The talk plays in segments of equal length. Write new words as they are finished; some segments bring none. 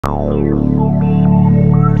Hi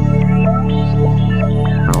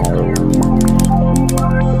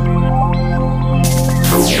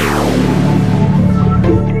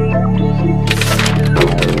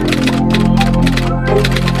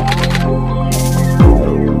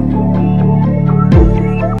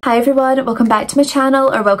everyone, welcome back to my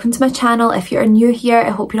channel, or welcome to my channel if you're new here. I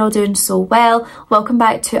hope you're all doing so well. Welcome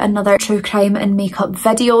back to another true crime and makeup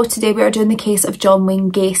video. Today we are doing the case of John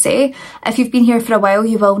Wayne Gacy. If you've been here for a while,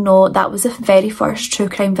 you will know that was the very first true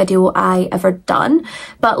crime video I ever done.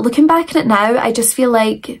 But looking back at it now, I just feel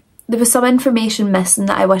like there was some information missing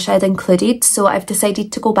that I wish I'd included, so I've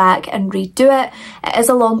decided to go back and redo it. It is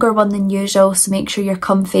a longer one than usual, so make sure you're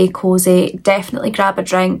comfy, cosy, definitely grab a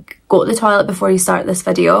drink, go to the toilet before you start this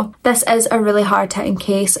video. This is a really hard-hitting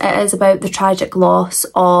case. It is about the tragic loss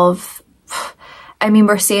of, I mean,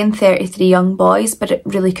 we're saying 33 young boys, but it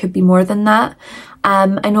really could be more than that.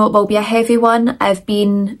 I know it will be a heavy one. I've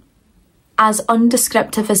been as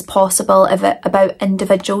undescriptive as possible about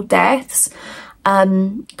individual deaths,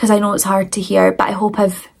 because I know it's hard to hear, but I hope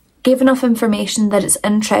I've gave enough information that it's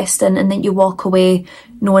interesting and that you walk away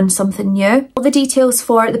knowing something new. All the details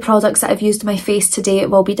for the products that I've used on my face today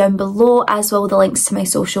will be down below, as well as the links to my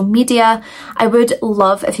social media. I would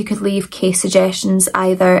love if you could leave case suggestions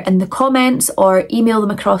either in the comments or email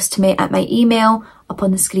them across to me at my email up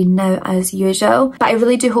on the screen now as usual. But I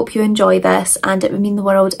really do hope you enjoy this, and it would mean the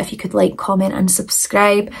world if you could like, comment and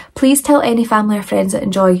subscribe. Please tell any family or friends that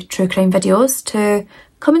enjoy true crime videos to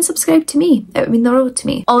come and subscribe to me. It would mean the world to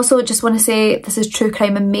me. Also, just want to say this is true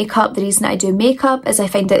crime and makeup. The reason I do makeup is I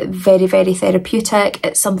find it very, very therapeutic.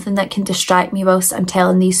 It's something that can distract me whilst I'm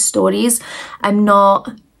telling these stories. I'm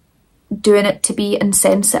not doing it to be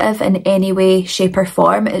insensitive in any way, shape or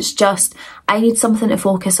form. It's just I need something to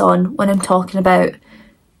focus on when I'm talking about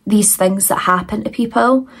these things that happen to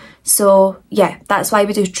people. So yeah, that's why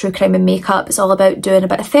we do true crime and makeup. It's all about doing a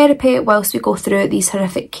bit of therapy whilst we go through these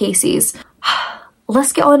horrific cases.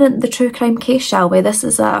 Let's get on into the true crime case, shall we? This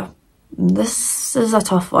is a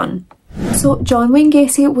tough one. So John Wayne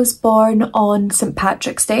Gacy was born on St.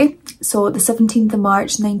 Patrick's Day, so the 17th of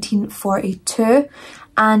March 1942,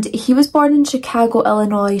 and he was born in Chicago,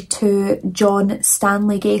 Illinois to John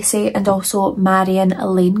Stanley Gacy and also Marion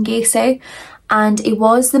Elaine Gacy. And he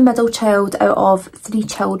was the middle child out of 3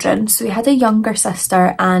 children, so he had a younger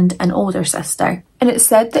sister and an older sister. And it's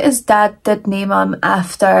said that his dad did name him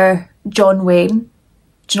after John Wayne.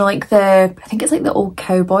 Do you know, like I think it's like the old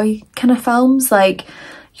cowboy kind of films, like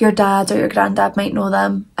your dad or your granddad might know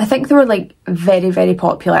them. I think they were like very, very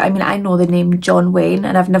popular. I mean, I know the name John Wayne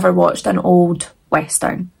and I've never watched an old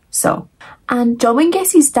Western, so. And John Wayne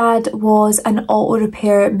Gacy's dad was an auto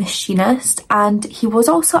repair machinist, and he was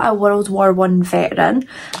also a World War I veteran,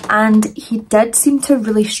 and he did seem to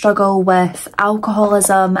really struggle with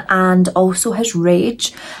alcoholism and also his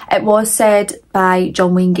rage. It was said by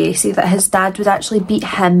John Wayne Gacy that his dad would actually beat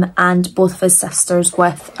him and both of his sisters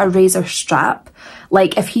with a razor strap.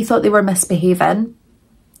 Like if he thought they were misbehaving,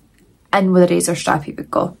 and with a razor strap he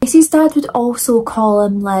would go. Gacy's dad would also call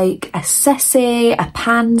him like a sissy, a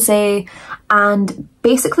pansy, and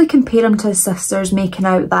basically compare him to his sisters, making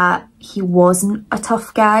out that he wasn't a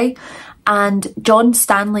tough guy. And John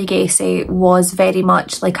Stanley Gacy was very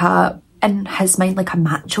much like in his mind, like a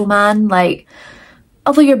macho man. Like,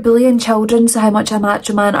 although you're bullying children, so how much a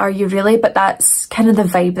macho man are you really? But that's kind of the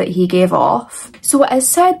vibe that he gave off. So it is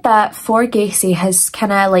said that for Gacy, his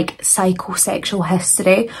kind of like psychosexual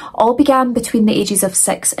history all began between the ages of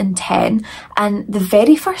 6 and 10. And the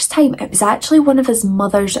very first time, it was actually one of his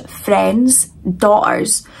mother's friends'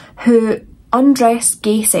 daughters who undressed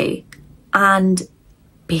Gacy and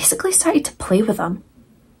basically started to play with him.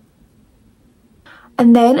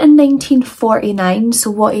 And then in 1949,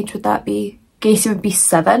 so what age would that be? Gacy would be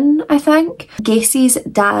 7, I think. Gacy's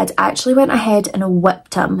dad actually went ahead and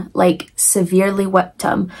whipped him, like severely whipped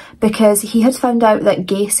him, because he had found out that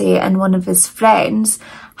Gacy and one of his friends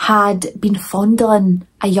had been fondling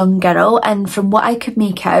a young girl, and from what I could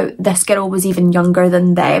make out, this girl was even younger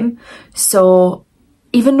than them. So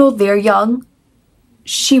even though they're young,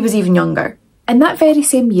 she was even younger. In that very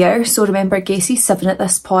same year, so remember Gacy's 7 at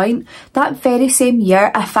this point, that very same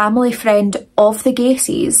year, a family friend of the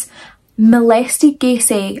Gacys molested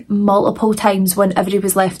Gacy multiple times whenever he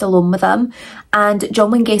was left alone with him, and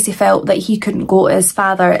John Wayne Gacy felt that he couldn't go to his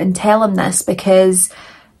father and tell him this because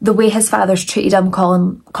the way his father's treated him,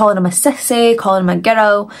 calling him a sissy, calling him a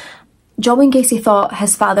girl, John Wayne Gacy thought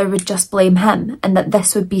his father would just blame him and that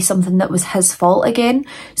this would be something that was his fault again,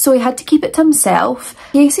 so he had to keep it to himself.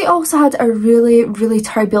 Gacy also had a really, really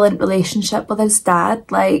turbulent relationship with his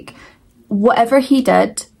dad. Like, whatever he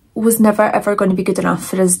did, was never ever going to be good enough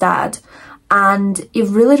for his dad. And he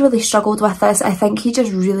really struggled with this. I think he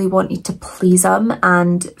just really wanted to please him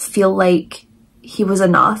and feel like he was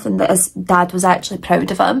enough and that his dad was actually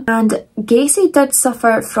proud of him. And Gacy did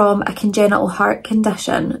suffer from a congenital heart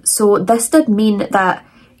condition. So this did mean that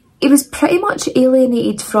he was pretty much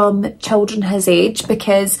alienated from children his age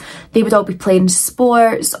because they would all be playing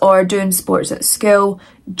sports or doing sports at school.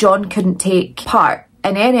 John couldn't take part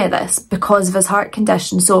in any of this because of his heart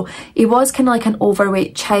condition. So he was kind of like an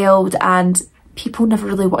overweight child and people never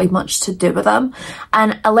really wanted much to do with him.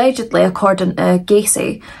 And allegedly, according to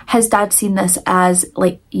Gacy, his dad seen this as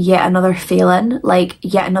like yet another failing, like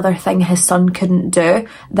yet another thing his son couldn't do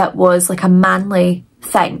that was like a manly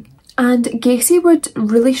thing. And Gacy would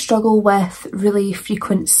really struggle with really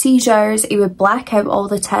frequent seizures. He would black out all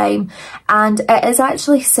the time. And it is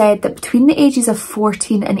actually said that between the ages of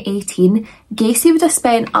 14 and 18, Gacy would have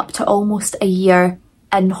spent up to almost a year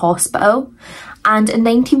in hospital. And in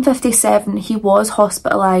 1957, he was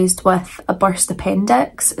hospitalised with a burst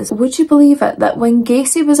appendix. Would you believe it that when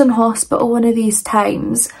Gacy was in hospital one of these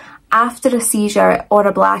times, after a seizure or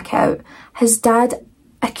a blackout, his dad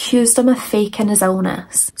accused him of faking his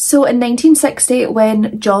illness. So in 1960,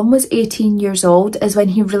 when John was 18 years old, is when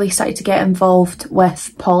he really started to get involved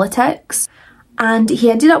with politics. And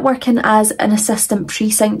he ended up working as an assistant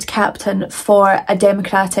precinct captain for a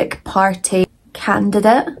Democratic Party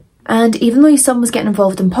candidate. And even though his son was getting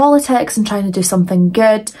involved in politics and trying to do something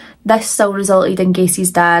good, this still resulted in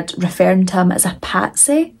Gacy's dad referring to him as a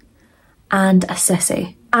patsy and a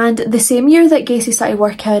sissy. And the same year that Gacy started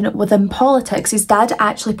working within politics, his dad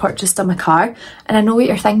actually purchased him a car. And I know what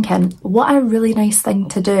you're thinking, what a really nice thing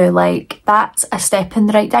to do. Like, that's a step in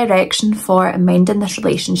the right direction for amending this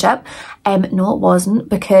relationship. No, it wasn't,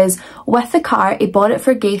 because with the car, he bought it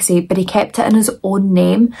for Gacy, but he kept it in his own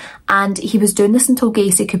name. And he was doing this until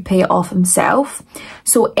Gacy could pay it off himself.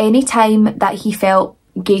 So anytime that he felt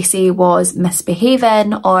Gacy was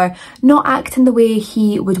misbehaving or not acting the way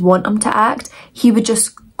he would want him to act, he would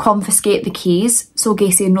just confiscate the keys, so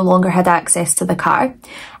Gacy no longer had access to the car.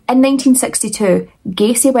 In 1962,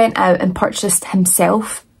 Gacy went out and purchased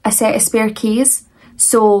himself a set of spare keys,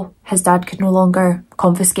 so his dad could no longer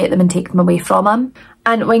confiscate them and take them away from him.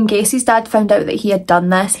 And when Gacy's dad found out that he had done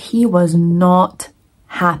this, he was not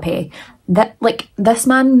happy. That, like, this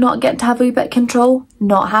man not getting to have a wee bit of control,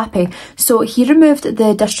 not happy. So he removed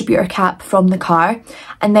the distributor cap from the car,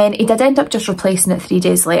 and then he did end up just replacing it 3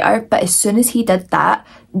 days later. But as soon as he did that,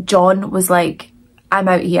 John was like, I'm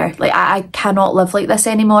out here. Like, I cannot live like this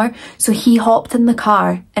anymore. So he hopped in the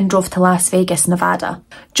car and drove to Las Vegas, Nevada.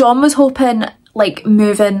 John was hoping, like,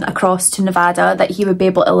 moving across to Nevada, that he would be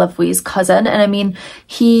able to live with his cousin. And I mean,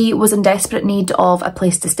 he was in desperate need of a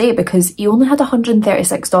place to stay because he only had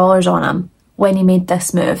 $136 on him when he made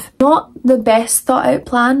this move. Not the best thought out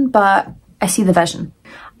plan, but I see the vision.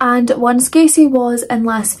 And once Gacy was in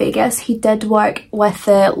Las Vegas, he did work with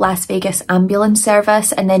the Las Vegas ambulance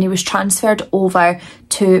service, and then he was transferred over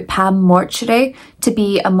to Palm Mortuary to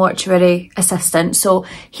be a mortuary assistant. So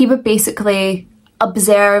he would basically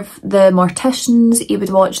observe the morticians, he would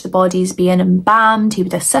watch the bodies being embalmed, he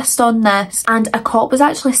would assist on this. And a cot was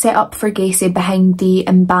actually set up for Gacy behind the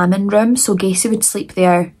embalming room, so Gacy would sleep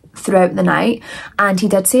there throughout the night. And he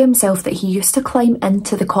did say himself that he used to climb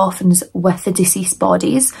into the coffins with the deceased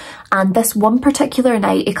bodies. And this one particular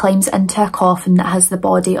night, he climbs into a coffin that has the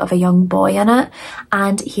body of a young boy in it,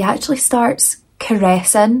 and he actually starts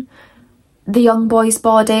caressing the young boy's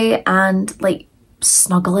body and like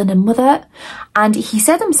snuggling in with it. And he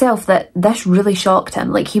said himself that this really shocked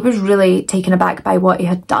him. Like, he was really taken aback by what he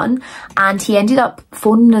had done, and he ended up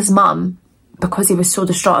phoning his mum because he was so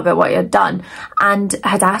distraught about what he had done, and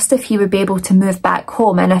had asked if he would be able to move back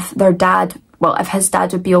home and if their dad, well, if his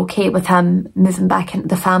dad would be okay with him moving back into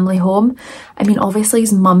the family home. I mean, obviously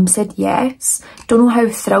his mum said yes. Don't know how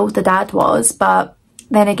thrilled the dad was, but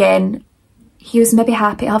then again, he was maybe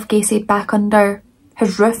happy to have Gacy back under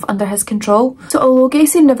his roof, under his control. So although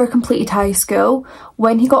Gacy never completed high school,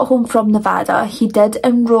 when he got home from Nevada, he did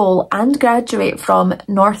enroll and graduate from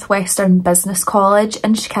Northwestern Business College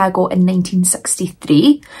in Chicago in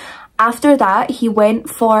 1963. After that, he went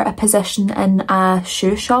for a position in a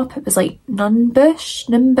shoe shop. It was like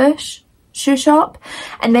Nimbush shoe shop.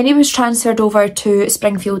 And then he was transferred over to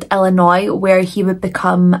Springfield, Illinois, where he would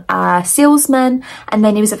become a salesman, and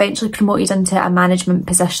then he was eventually promoted into a management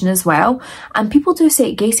position as well. And people do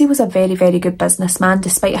say Gacy was a very, very good businessman.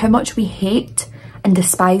 Despite how much we hate and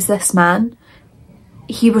despise this man,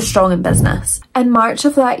 he was strong in business. In March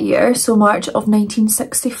of that year, so March of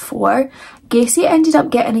 1964, Gacy ended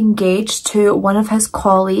up getting engaged to one of his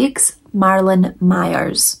colleagues, Marilyn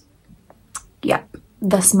Myers. yep,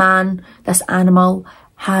 this man, this animal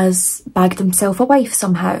has bagged himself a wife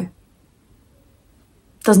somehow.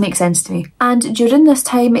 Doesn't make sense to me. And during this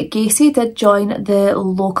time, Gacy did join the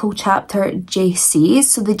local chapter JCs.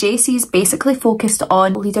 So the JCs basically focused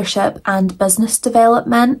on leadership and business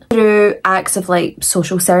development through acts of like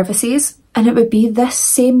social services. And it would be this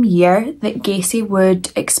same year that Gacy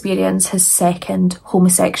would experience his second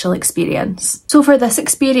homosexual experience. So for this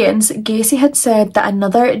experience, Gacy had said that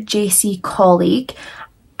another JC colleague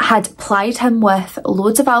had plied him with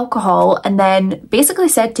loads of alcohol and then basically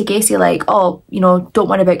said to Gacy like, oh, you know, don't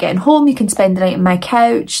worry about getting home, you can spend the night on my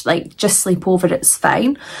couch, like just sleep over, it's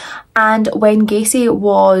fine. And when Gacy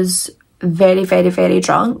was very, very, very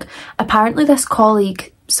drunk, apparently this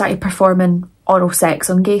colleague started performing oral sex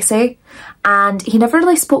on Gacy, and he never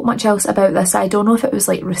really spoke much else about this. I don't know if it was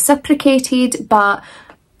like reciprocated, but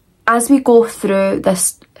as we go through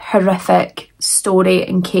this horrific story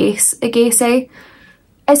and case of Gacy,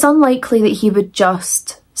 it's unlikely that he would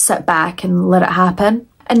just sit back and let it happen.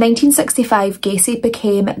 In 1965, Gacy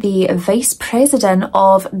became the vice president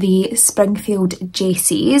of the Springfield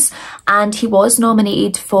JCs, and he was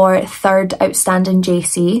nominated for third outstanding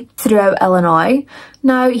JC throughout Illinois.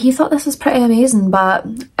 Now, he thought this was pretty amazing, but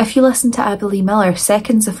if you listen to Abby Lee Miller,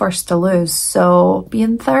 second's the first to lose, so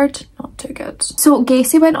being third, not too good. So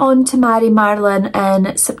Gacy went on to marry Marilyn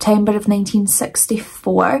in September of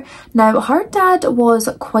 1964. Now, her dad was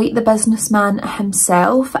quite the businessman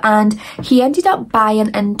himself, and he ended up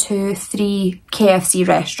buying into 3 KFC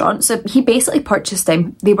restaurants. So he basically purchased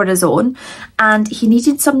them, they were his own, and he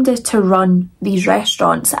needed somebody to run these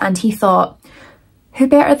restaurants, and he thought, who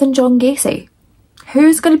better than John Gacy?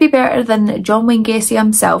 Who's going to be better than John Wayne Gacy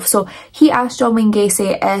himself? So he asked John Wayne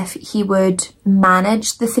Gacy if he would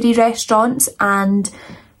manage the 3 restaurants and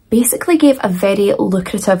basically gave a very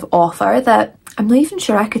lucrative offer that I'm not even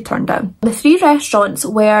sure I could turn down. The 3 restaurants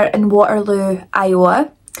were in Waterloo,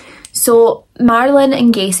 Iowa. So Marilyn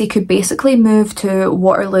and Gacy could basically move to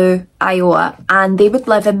Waterloo, Iowa, and they would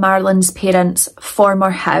live in Marilyn's parents'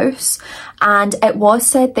 former house. And it was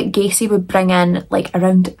said that Gacy would bring in like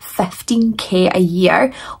around 15k a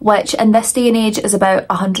year, which in this day and age is about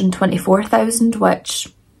 124,000, which,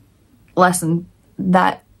 listen,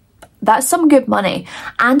 that's some good money.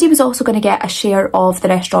 And he was also going to get a share of the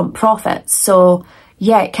restaurant profits. So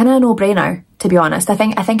yeah, kind of a no-brainer, to be honest. I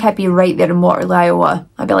think I'd be right there in Waterloo, Iowa.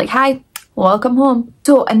 I'd be like, hi, welcome home.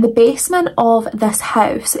 So in the basement of this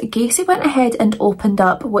house, Gacy went ahead and opened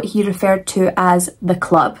up what he referred to as the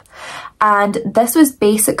club. And this was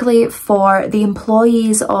basically for the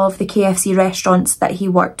employees of the KFC restaurants that he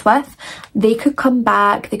worked with. They could come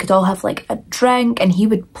back, they could all have like a drink, and he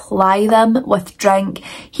would ply them with drink.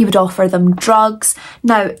 He would offer them drugs.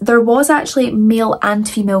 Now, there was actually male and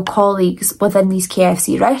female colleagues within these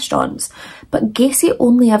KFC restaurants, but Gacy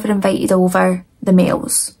only ever invited over the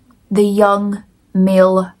males, the young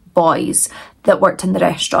male boys that worked in the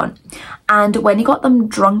restaurant. And when he got them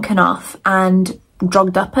drunk enough and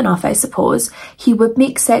drugged up enough, I suppose, he would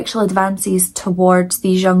make sexual advances towards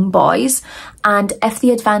these young boys. And if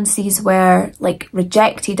the advances were like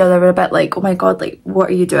rejected, or they were a bit like, oh my god, like what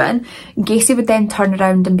are you doing, Gacy would then turn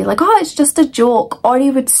around and be like, oh, it's just a joke. Or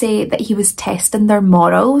he would say that he was testing their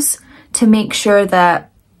morals to make sure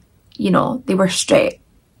that, you know, they were straight.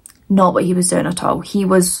 Not what he was doing at all. He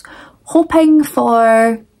was hoping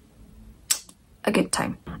for a good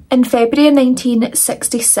time. In February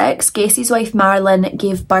 1966, Gacy's wife Marilyn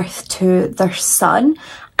gave birth to their son,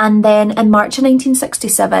 and then in March of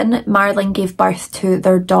 1967, Marilyn gave birth to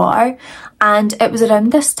their daughter, and it was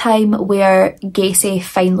around this time where Gacy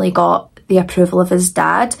finally got the approval of his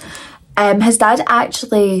dad. His dad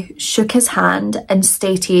actually shook his hand and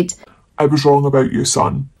stated, "I was wrong about you,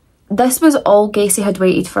 son." This was all Gacy had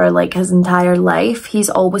waited for like his entire life. He's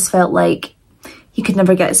always felt like he could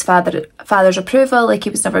never get his father's approval, like he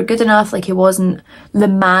was never good enough, like he wasn't the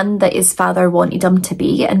man that his father wanted him to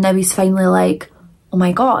be. And now he's finally like, oh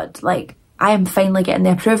my god, like I am finally getting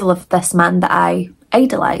the approval of this man that I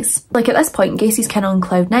idolise. Like at this point, Gacy's kind of on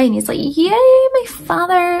cloud 9. He's like, yay, my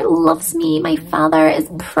father loves me, my father is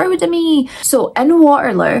proud of me. So in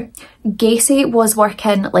Waterloo, Gacy was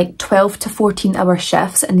working like 12 to 14 hour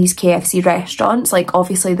shifts in these KFC restaurants. Like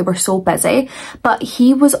obviously they were so busy, but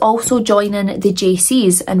he was also joining the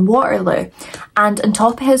JCs in Waterloo. And on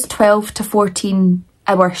top of his 12 to 14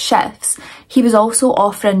 hour shifts, he was also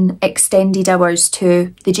offering extended hours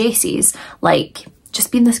to the JCs, like just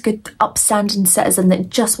being this good upstanding citizen that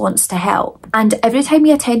just wants to help. And every time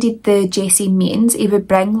he attended the JC meetings, he would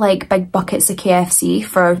bring like big buckets of KFC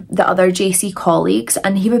for the other JC colleagues,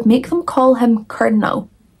 and he would make them call him Colonel.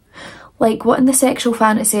 Like, what in the sexual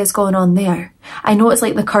fantasy is going on there? I know it's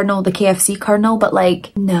like the Colonel, the KFC Colonel, but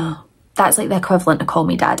like, no. That's like the equivalent to call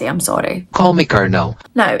me daddy, I'm sorry. Call me Colonel.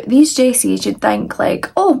 Now, these JCs, you'd think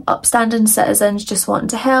like, oh, upstanding citizens just wanting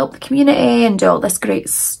to help the community and do all this great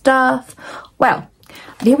stuff. Well,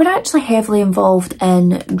 they were actually heavily involved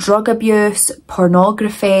in drug abuse,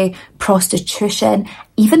 pornography, prostitution,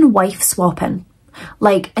 even wife swapping.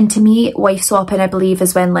 Like, and to me, wife swapping, I believe,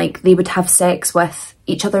 is when like they would have sex with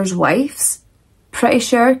each other's wives. Pretty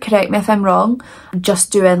sure, correct me if I'm wrong.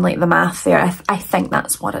 Just doing like the math there, I think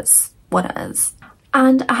that's what it is.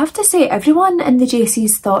 And I have to say, everyone in the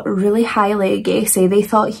JCs thought really highly of Gacy. They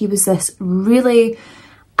thought he was this really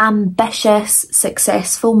ambitious,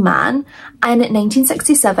 successful man. And in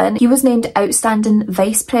 1967, he was named Outstanding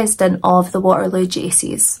Vice President of the Waterloo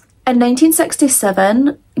JCs. In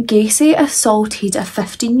 1967, Gacy assaulted a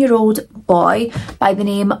 15-year-old boy by the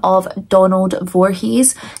name of Donald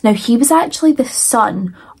Voorhees. Now, he was actually the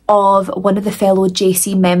son of one of the fellow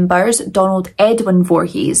JC members, Donald Edwin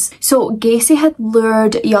Voorhees. So Gacy had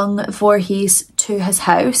lured young Voorhees to his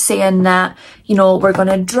house saying that, you know, we're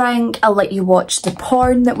gonna drink, I'll let you watch the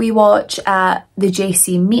porn that we watch at the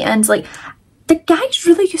JC meetings. Like, the guys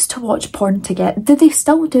really used to watch porn together. Do they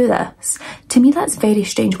still do this? To me, that's very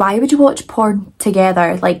strange. Why would you watch porn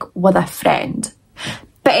together, like, with a friend?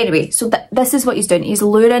 But anyway, so this is what he's doing. He's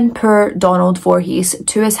luring poor Donald Voorhees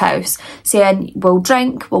to his house, saying, we'll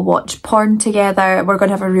drink, we'll watch porn together, we're going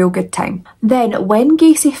to have a real good time. Then, when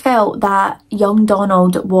Gacy felt that young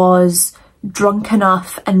Donald was drunk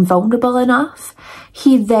enough and vulnerable enough,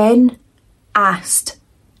 he then asked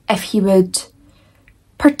if he would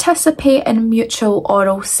participate in mutual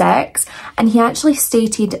oral sex, and he actually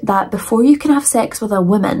stated that before you can have sex with a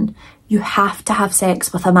woman, you have to have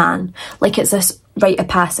sex with a man. Like, it's this rite of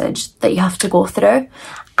passage that you have to go through.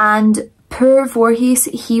 And poor Voorhees,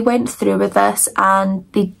 he went through with this, and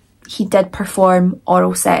he did perform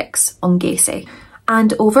oral sex on Gacy.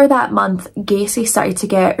 And over that month, Gacy started to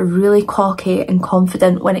get really cocky and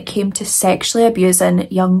confident when it came to sexually abusing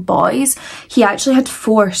young boys. He actually had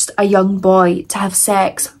forced a young boy to have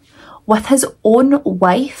sex with his own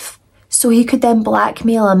wife so he could then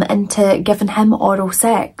blackmail him into giving him oral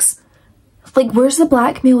sex. Like, where's the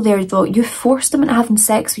blackmail there though? You forced him into having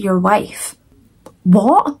sex with your wife.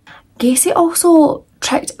 What? Gacy also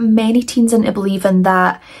tricked many teens into believing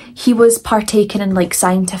that he was partaking in like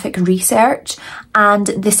scientific research, and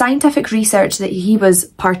the scientific research that he was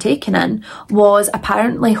partaking in was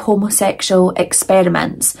apparently homosexual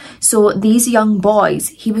experiments. So these young boys,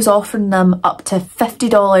 he was offering them up to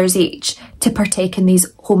 $50 each to partake in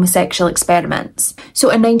these homosexual experiments. So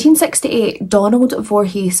in 1968, Donald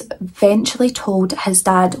Voorhees eventually told his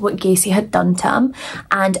dad what Gacy had done to him,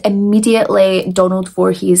 and immediately Donald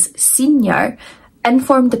Voorhees Sr.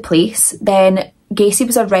 informed the police. Then Gacy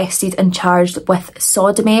was arrested and charged with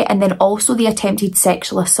sodomy and then also the attempted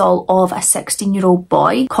sexual assault of a 16-year-old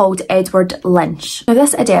boy called Edward Lynch. Now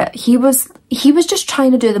this idiot, he was just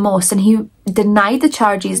trying to do the most, and he denied the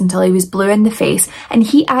charges until he was blue in the face, and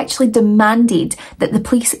he actually demanded that the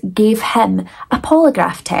police gave him a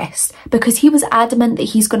polygraph test because he was adamant that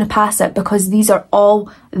he's going to pass it because these are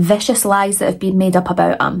all vicious lies that have been made up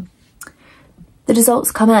about him. The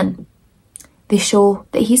results come in. They show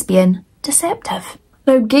that he's being deceptive.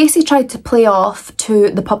 Now, Gacy tried to play off to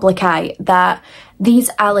the public eye that these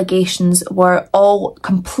allegations were all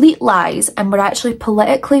complete lies and were actually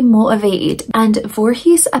politically motivated, and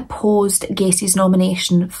Voorhees opposed Gacy's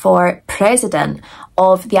nomination for president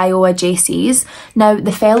of the Iowa JCs. Now,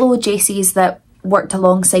 the fellow JCs that worked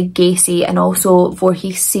alongside Gacy and also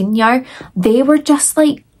Voorhees Sr., they were just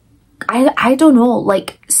like, I don't know,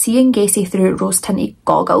 like seeing Gacy through rose-tinted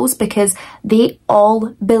goggles, because they all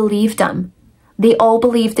believed him. They all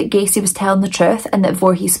believed that Gacy was telling the truth and that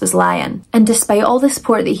Voorhees was lying. And despite all the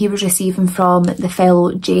support that he was receiving from the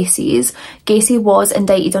fellow JCs, Gacy was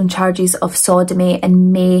indicted on charges of sodomy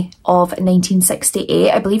in May of 1968.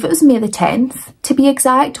 I believe it was May the 10th to be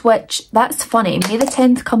exact, which, that's funny. May the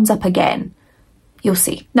 10th comes up again. You'll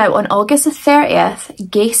see. Now, on August the 30th,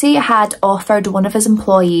 Gacy had offered one of his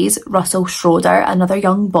employees, Russell Schroeder, another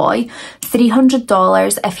young boy,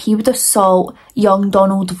 $300 if he would assault young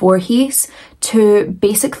Donald Voorhees to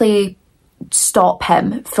basically stop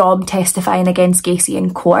him from testifying against Gacy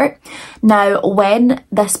in court. Now, when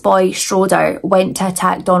this boy Schroeder went to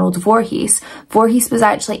attack Donald Voorhees, Voorhees was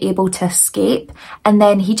actually able to escape, and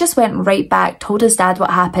then he just went right back, told his dad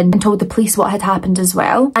what happened, and told the police what had happened as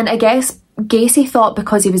well. And I guess Gacy thought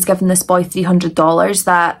because he was giving this boy $300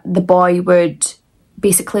 that the boy would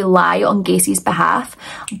basically lie on Gacy's behalf,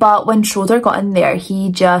 but when Schroeder got in there, he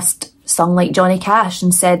just sung like Johnny Cash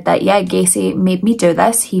and said that, yeah, Gacy made me do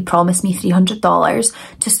this. He promised me $300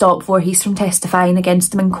 to stop Voorhees from testifying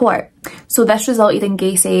against him in court. So this resulted in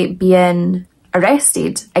Gacy being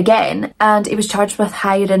arrested again, and he was charged with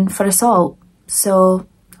hiring for assault. So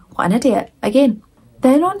what an idiot again.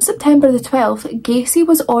 Then on September the 12th, Gacy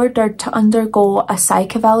was ordered to undergo a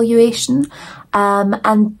psych evaluation,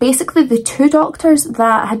 and basically the two doctors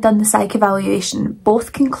that had done the psych evaluation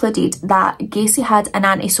both concluded that Gacy had an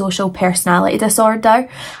antisocial personality disorder,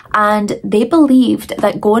 and they believed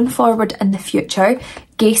that going forward in the future,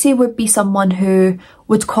 Gacy would be someone who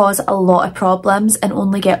would cause a lot of problems and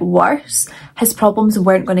only get worse. His problems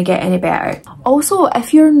weren't going to get any better. Also,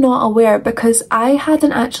 if you're not aware, because I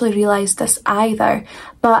hadn't actually realised this either,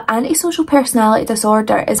 but antisocial personality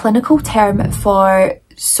disorder is a clinical term for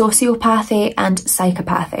sociopathy and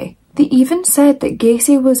psychopathy. They even said that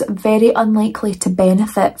Gacy was very unlikely to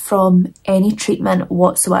benefit from any treatment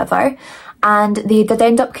whatsoever, and they did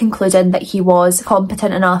end up concluding that he was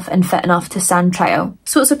competent enough and fit enough to stand trial.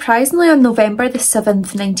 So surprisingly, on November the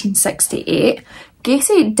 7th, 1968,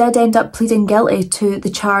 Gacy did end up pleading guilty to the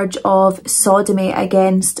charge of sodomy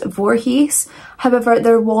against Voorhees. However,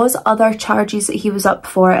 there was other charges that he was up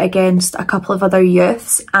for against a couple of other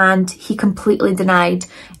youths, and he completely denied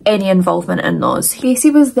any involvement in those.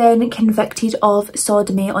 Gacy was then convicted of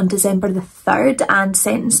sodomy on December the 3rd and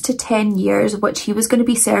sentenced to 10 years, which he was going to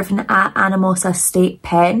be serving at Anamosa State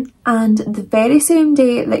Pen. And the very same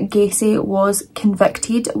day that Gacy was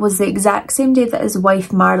convicted was the exact same day that his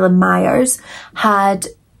wife Marilyn Myers had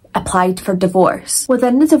applied for divorce.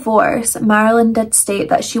 Within the divorce, Marilyn did state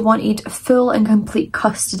that she wanted full and complete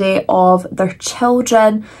custody of their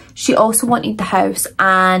children. She also wanted the house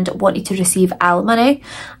and wanted to receive alimony.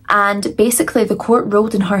 And basically the court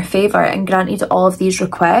ruled in her favour and granted all of these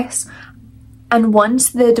requests. And once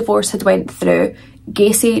the divorce had went through,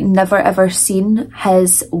 Gacy never ever seen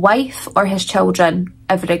his wife or his children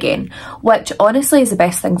ever again, which honestly is the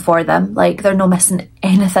best thing for them. Like, they're not missing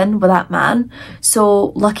anything with that man. So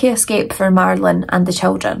lucky escape for Marilyn and the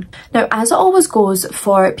children. Now, as it always goes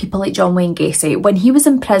for people like John Wayne Gacy, when he was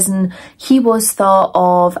in prison, he was thought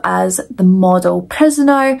of as the model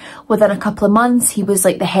prisoner. Within a couple of months, he was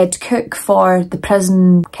like the head cook for the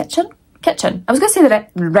prison kitchen. I was going to say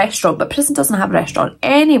the restaurant, but prison doesn't have a restaurant.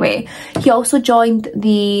 Anyway, he also joined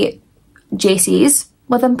the JCs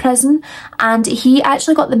within prison, and he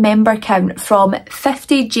actually got the member count from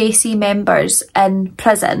 50 JC members in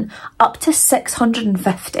prison up to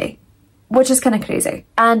 650. Which is kind of crazy.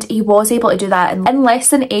 And he was able to do that in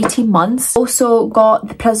less than 18 months. Also got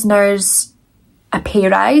the prisoners a pay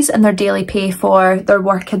rise in their daily pay for their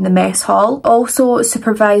work in the mess hall. Also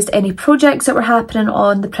supervised any projects that were happening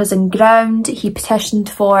on the prison ground. He petitioned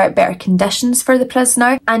for better conditions for the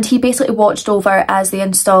prisoner, and he basically watched over as they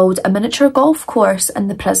installed a miniature golf course in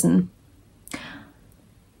the prison.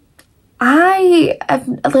 I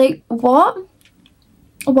am like, what?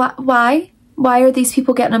 Why? Why are these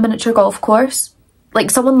people getting a miniature golf course?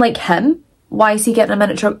 Like, someone like him, why is he getting a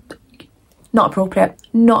miniature? Not appropriate.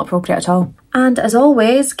 Not appropriate at all. And as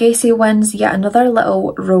always, Gacy wins yet another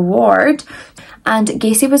little reward. And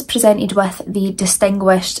Gacy was presented with the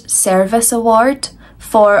Distinguished Service Award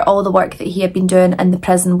for all the work that he had been doing in the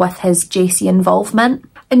prison with his JC involvement.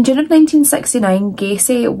 In June of 1969,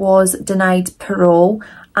 Gacy was denied parole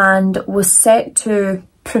and was set to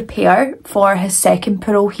prepare for his second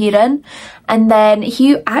parole hearing, and then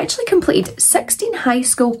he actually completed 16 high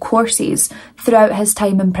school courses throughout his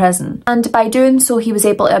time in prison, and by doing so he was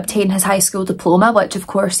able to obtain his high school diploma, which of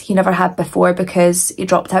course he never had before because he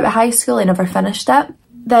dropped out of high school. He never finished it.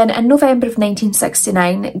 Then in November of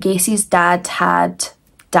 1969, Gacy's dad had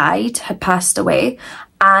passed away,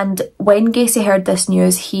 and when Gacy heard this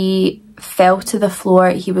news, he fell to the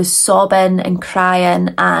floor. He was sobbing and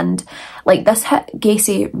crying, and like, this hit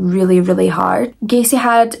Gacy really, really hard. Gacy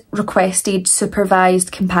had requested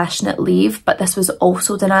supervised compassionate leave, but this was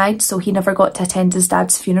also denied, so he never got to attend his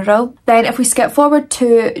dad's funeral. Then if we skip forward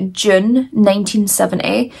to June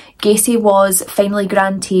 1970, Gacy was finally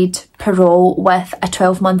granted parole with a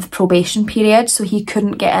 12-month probation period, so he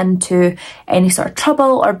couldn't get into any sort of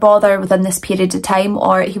trouble or bother within this period of time,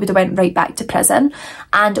 or he would have went right back to prison.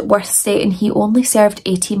 And worth stating, he only served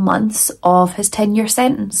 18 months of his 10-year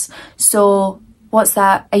sentence. So what's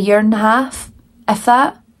that, a year and a half, if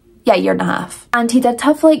that? Yeah, a year and a half. And he did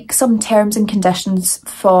have like some terms and conditions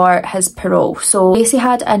for his parole. So Gacy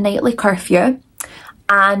had a nightly curfew,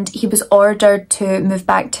 and he was ordered to move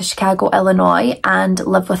back to Chicago, Illinois and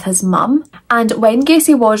live with his mum. And when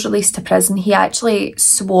Gacy was released to prison, he actually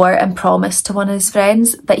swore and promised to one of his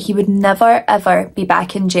friends that he would never ever be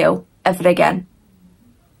back in jail ever again.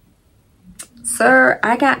 sir,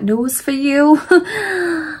 I got news for you.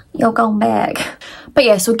 You're going back. But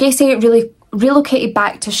yeah, so Gacy really relocated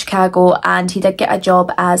back to Chicago and he did get a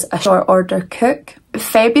job as a short order cook.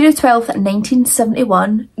 February 12th,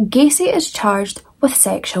 1971, Gacy is charged with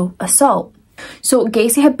sexual assault. So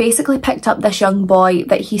Gacy had basically picked up this young boy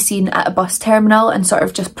that he seen at a bus terminal and sort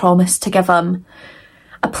of just promised to give him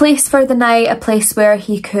a place for the night, a place where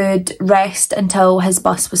he could rest until his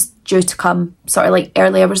bus was due to come, sort of like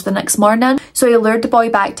early hours the next morning. So he lured the boy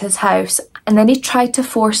back to his house and then he tried to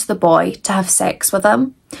force the boy to have sex with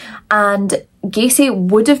him. And Gacy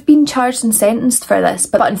would have been charged and sentenced for this,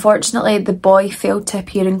 but unfortunately the boy failed to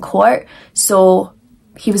appear in court, so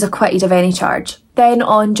he was acquitted of any charge. Then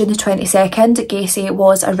on June the 22nd, Gacy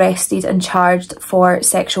was arrested and charged for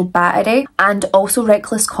sexual battery and also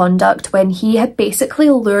reckless conduct when he had basically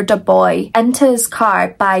lured a boy into his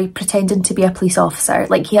car by pretending to be a police officer.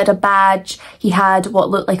 Like, he had a badge, he had what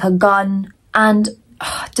looked like a gun, and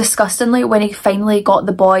disgustingly, when he finally got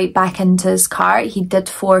the boy back into his car, he did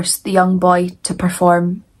force the young boy to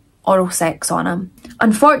perform oral sex on him.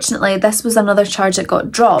 Unfortunately, this was another charge that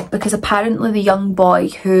got dropped because apparently the young boy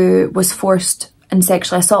who was forced and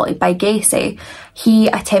sexually assaulted by Gacy, he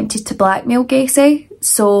attempted to blackmail Gacy,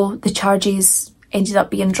 so the charges ended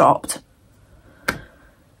up being dropped.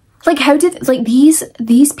 Like, how did, like,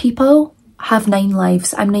 these people have 9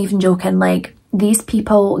 lives. I'm not even joking. Like, these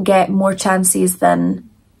people get more chances than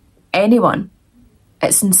anyone.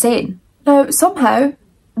 It's insane. Now, somehow,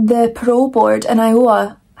 the parole board in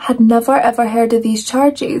Iowa had never ever heard of these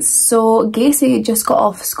charges, so Gacy just got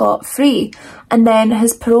off scot-free, and then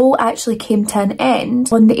his parole actually came to an end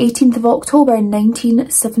on the 18th of October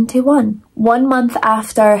 1971. 1 month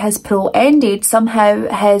after his parole ended, somehow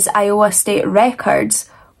his Iowa state records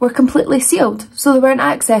were completely sealed, so they weren't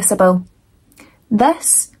accessible.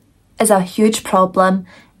 This is a huge problem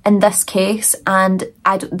in this case, and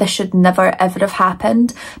this should never ever have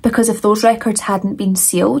happened, because if those records hadn't been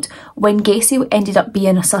sealed, when Gacy ended up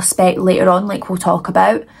being a suspect later on, like we'll talk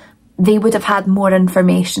about, they would have had more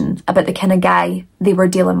information about the kind of guy they were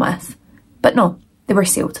dealing with. But no, they were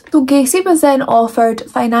sealed. So Gacy was then offered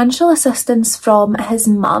financial assistance from his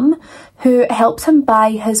mum, who helped him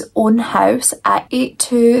buy his own house at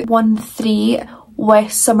 8213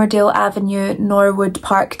 West Summerdale Avenue, Norwood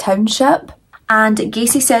Park Township. And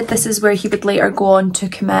Gacy said this is where he would later go on to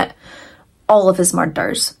commit all of his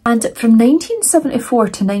murders. And from 1974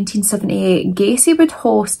 to 1978, Gacy would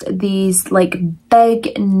host these like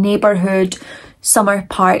big neighbourhood summer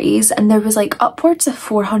parties, and there was like upwards of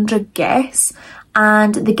 400 guests,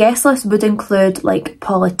 and the guest list would include like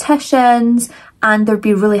politicians, and there'd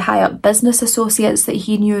be really high up business associates that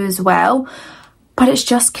he knew as well. But it's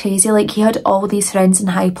just crazy, like he had all these friends in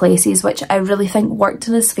high places, which I really think worked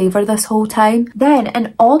in his favour this whole time. Then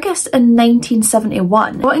in August in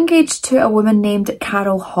 1971, he got engaged to a woman named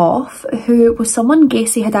Carol Hoff, who was someone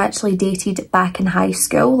Gacy had actually dated back in high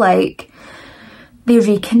school. Like, they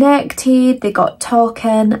reconnected, they got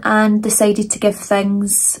talking and decided to give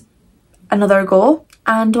things another go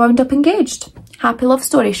and wound up engaged. Happy love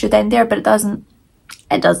story should end there, but it doesn't.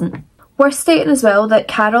 It doesn't. Worth stating as well that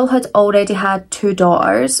Carol had already had 2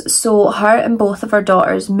 daughters, so her and both of her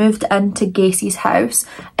daughters moved into Gacy's house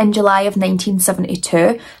in July of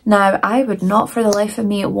 1972. Now, I would not for the life of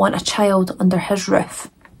me want a child under his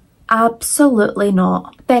roof. Absolutely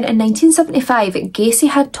not. Then in 1975, Gacy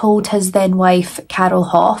had told his then wife, Carol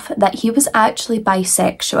Hoff, that he was actually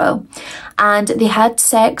bisexual, and they had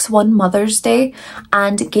sex one Mother's Day,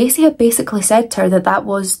 and Gacy had basically said to her that that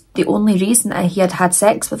was the only reason that he had had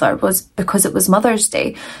sex with her, was because it was Mother's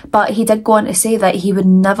Day. But he did go on to say that he would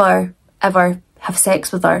never ever have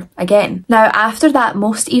sex with her again. Now, after that,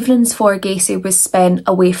 most evenings for Gacy was spent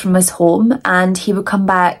away from his home, and he would come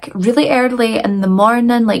back really early in the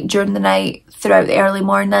morning, like during the night, throughout the early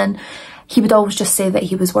morning. He would always just say that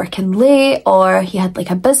he was working late or he had like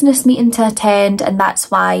a business meeting to attend, and that's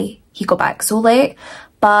why he got back so late.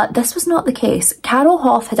 But this was not the case. Carol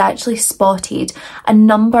Hoff had actually spotted a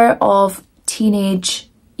number of teenage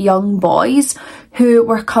young boys who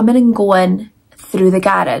were coming and going through the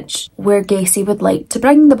garage where Gacy would like to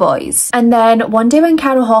bring the boys. And then one day when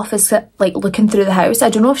Carol Hoff is like looking through the house, I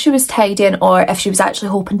don't know if she was tidying or if she was actually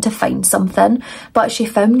hoping to find something, but she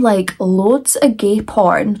found like loads of gay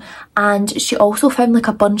porn, and she also found like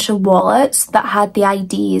a bunch of wallets that had the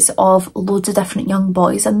IDs of loads of different young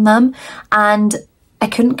boys in them. And I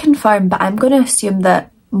couldn't confirm, but I'm going to assume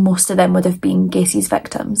that most of them would have been Gacy's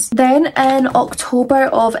victims. Then in October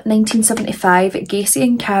of 1975, Gacy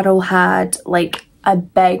and Carol had like a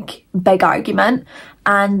big argument,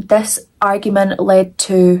 and this argument led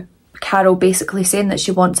to Carol basically saying that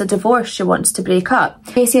she wants a divorce, she wants to break up.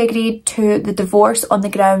 Gacy agreed to the divorce on the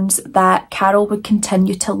grounds that Carol would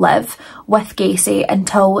continue to live with Gacy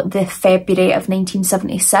until the February of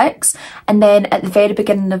 1976, and then at the very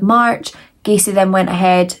beginning of March, Gacy then went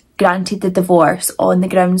ahead, granted the divorce on the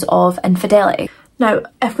grounds of infidelity. Now,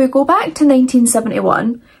 if we go back to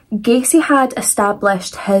 1971, Gacy had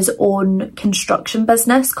established his own construction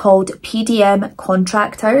business called PDM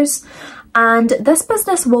Contractors, and this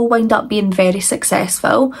business will wind up being very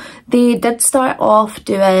successful. They did start off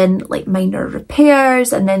doing like minor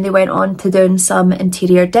repairs, and then they went on to doing some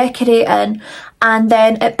interior decorating, and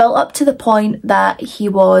then it built up to the point that he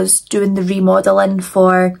was doing the remodelling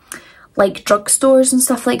for like drugstores and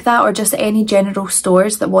stuff like that, or just any general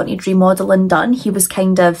stores that wanted remodelling done. He was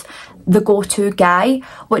kind of the go-to guy,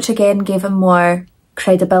 which again gave him more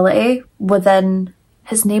credibility within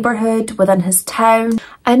his neighbourhood, within his town.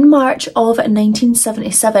 In March of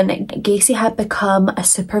 1977, Gacy had become a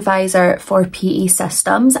supervisor for PE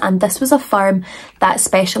Systems, and this was a firm that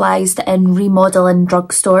specialised in remodelling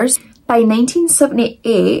drugstores. By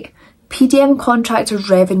 1978, PDM Contractors'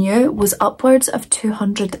 revenue was upwards of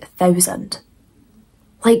 200,000.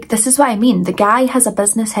 Like, this is what I mean. The guy has a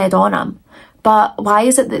business head on him. But why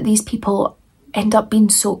is it that these people end up being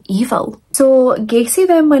so evil? So Gacy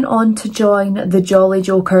then went on to join the Jolly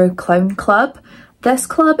Joker Clown Club. This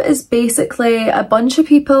club is basically a bunch of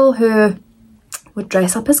people who would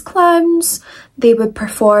dress up as clowns. They would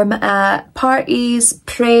perform at parties,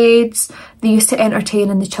 parades. They used to entertain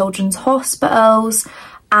in the children's hospitals,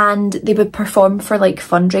 and they would perform for like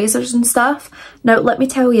fundraisers and stuff. Now let me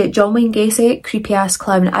tell you, John Wayne Gacy, creepy ass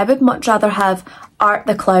clown. I would much rather have Art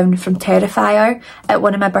the Clown from Terrifier at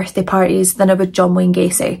one of my birthday parties than I would John Wayne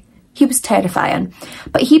Gacy. He was terrifying.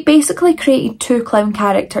 But he basically created two clown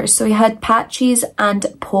characters. So he had Patches and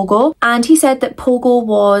Pogo. And he said that Pogo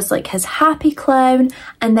was like his happy clown,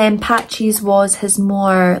 and then Patches was his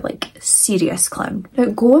more like serious clown. Now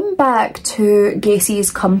going back to Gacy's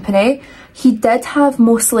company, he did have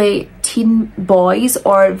mostly teen boys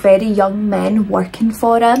or very young men working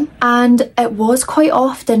for him, and it was quite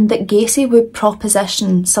often that Gacy would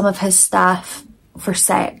proposition some of his staff for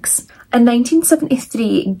sex. In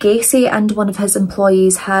 1973, Gacy and one of his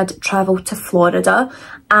employees had travelled to Florida,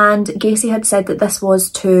 and Gacy had said that this was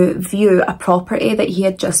to view a property that he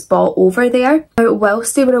had just bought over there. Now,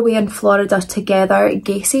 whilst they were away in Florida together,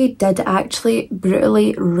 Gacy did actually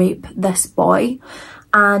brutally rape this boy.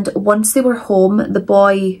 And once they were home, the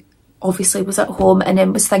boy obviously was at home and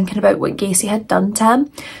then was thinking about what Gacy had done to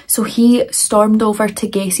him. So he stormed over to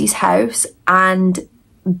Gacy's house and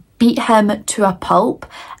beat him to a pulp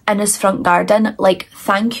in his front garden. Like,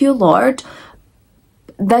 thank you, Lord.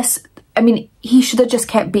 This, I mean, he should have just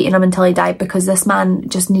kept beating him until he died, because this man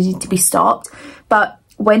just needed to be stopped. But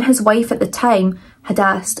when his wife at the time had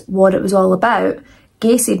asked what it was all about,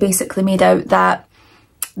 Gacy basically made out that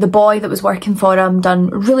the boy that was working for him done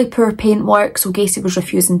really poor paintwork, so Gacy was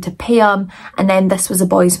refusing to pay him, and then this was the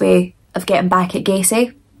boy's way of getting back at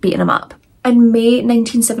Gacy, beating him up. In May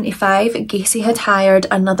 1975, Gacy had hired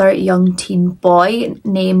another young teen boy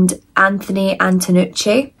named Anthony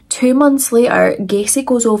Antonucci. 2 months later, Gacy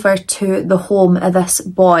goes over to the home of this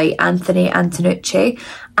boy, Anthony Antonucci,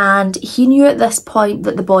 and he knew at this point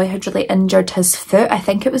that the boy had really injured his foot. I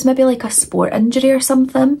think it was maybe like a sport injury or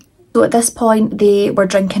something. So at this point, they were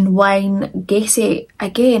drinking wine. Gacy,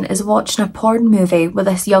 again, is watching a porn movie with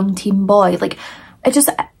this young teen boy. Like,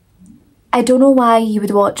 I don't know why you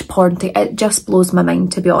would watch porn. It just blows my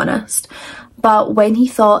mind, to be honest. But when he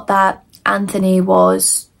thought that Anthony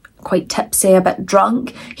was quite tipsy, a bit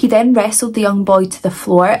drunk, he then wrestled the young boy to the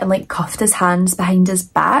floor and like cuffed his hands behind his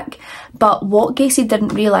back. But what Gacy didn't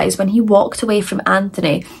realise when he walked away from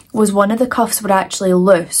Anthony was one of the cuffs were actually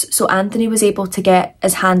loose, so Anthony was able to get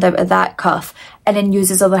his hand out of that cuff and then use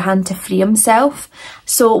his other hand to free himself.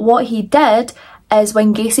 So what he did is,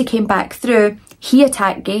 when Gacy came back through, he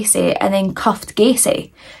attacked Gacy and then cuffed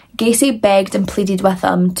Gacy. Gacy begged and pleaded with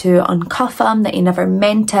him to uncuff him, that he never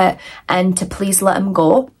meant it, and to please let him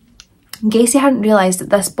go. Gacy hadn't realised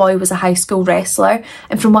that this boy was a high school wrestler,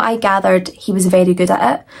 and from what I gathered, he was very good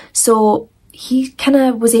at it. So he kind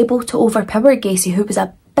of was able to overpower Gacy, who was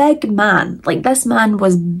a big man. Like, this man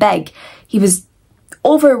was big. He was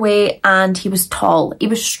overweight and he was tall. He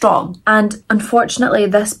was strong. And unfortunately,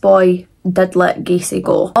 this boy did let Gacy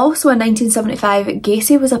go. Also in 1975,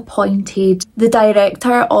 Gacy was appointed the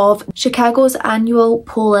director of Chicago's annual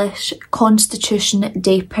Polish Constitution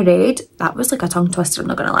Day Parade. That was like a tongue twister, I'm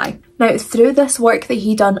not gonna lie. Now, through this work that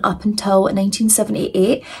he done up until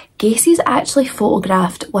 1978, Gacy's actually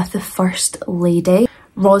photographed with the First Lady.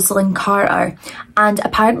 Rosalind Carter, and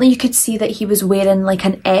apparently you could see that he was wearing like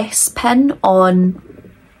an S pin on,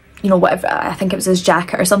 you know, whatever, I think it was his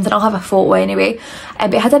jacket or something. I'll have a photo anyway.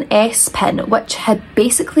 But it had an S pin, which had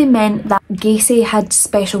basically meant that Gacy had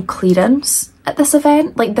special clearance at this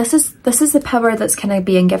event. Like, this is the power that's kind of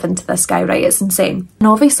being given to this guy, right? It's insane. And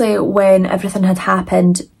obviously when everything had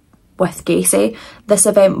happened with Gacy, this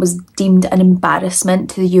event was deemed an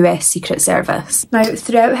embarrassment to the US Secret Service. Now,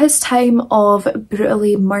 throughout his time of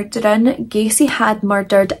brutally murdering, Gacy had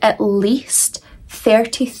murdered at least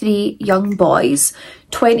 33 young boys,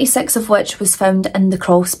 26 of which was found in the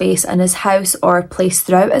crawl space in his house or placed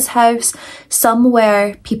throughout his house. Some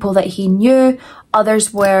were people that he knew,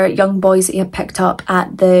 others were young boys that he had picked up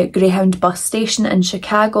at the Greyhound bus station in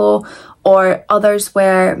Chicago, or others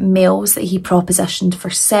were males that he propositioned for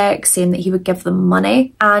sex, saying that he would give them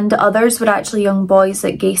money, and others were actually young boys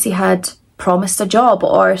that Gacy had promised a job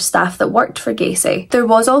or staff that worked for Gacy. There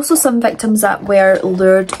was also some victims that were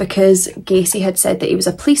lured because Gacy had said that he was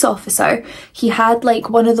a police officer. He had like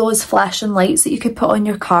one of those flashing lights that you could put on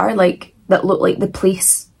your car, like that looked like the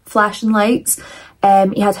police flashing lights.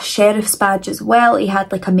 He had a sheriff's badge as well. He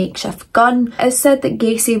had like a makeshift gun. It's said that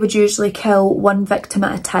Gacy would usually kill one victim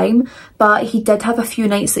at a time, but he did have a few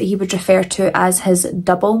nights that he would refer to as his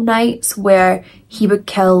double nights, where he would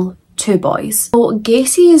kill 2 boys. So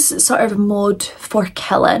Gacy's sort of mode for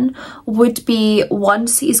killing would be,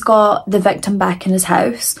 once he's got the victim back in his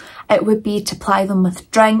house, it would be to ply them with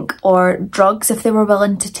drink or drugs if they were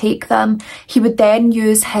willing to take them. He would then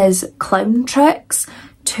use his clown tricks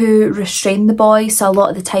to restrain the boys. So a lot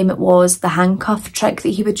of the time it was the handcuff trick that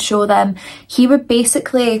he would show them. He would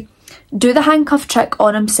basically do the handcuff trick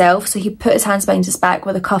on himself, so he'd put his hands behind his back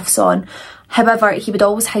with the cuffs on. However, he would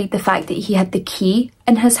always hide the fact that he had the key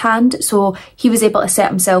in his hand, so he was able to set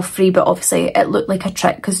himself free, but obviously it looked like a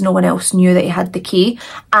trick because no one else knew that he had the key.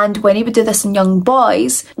 And when he would do this in young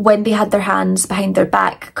boys, when they had their hands behind their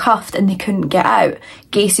back cuffed and they couldn't get out,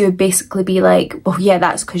 Gacy would basically be like, well, yeah,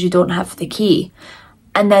 that's because you don't have the key.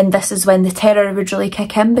 And then this is when the terror would really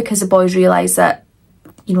kick in, because the boys realise that,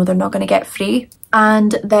 you know, they're not going to get free.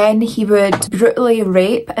 And then he would brutally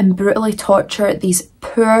rape and brutally torture these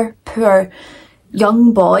poor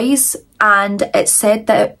young boys. And it's said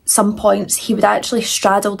that at some points he would actually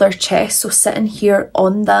straddle their chest, so sitting here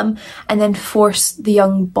on them, and then force the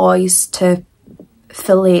young boys to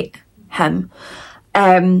fillet him.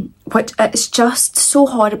 Which it's just so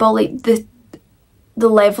horrible. Like, the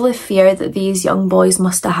level of fear that these young boys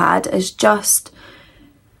must have had is just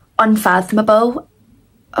unfathomable.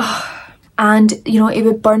 Ugh. And, you know, he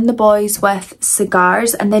would burn the boys with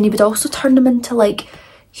cigars, and then he would also turn them into like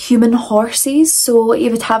human horses. So he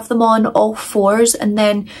would have them on all fours, and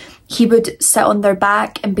then he would sit on their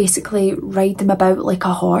back and basically ride them about like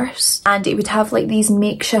a horse. And he would have like these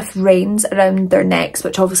makeshift reins around their necks,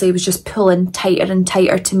 which obviously he was just pulling tighter and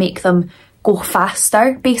tighter to make them go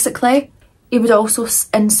faster, basically. He would also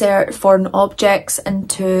insert foreign objects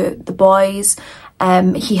into the boys.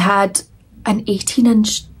 He had an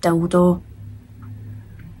 18-inch dildo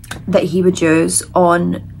that he would use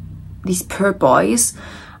on these poor boys,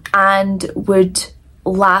 and would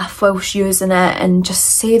laugh whilst using it and just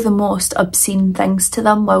say the most obscene things to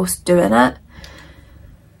them whilst doing it.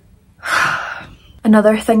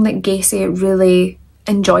 Another thing that Gacy really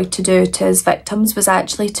enjoyed to do to his victims was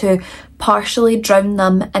actually to partially drown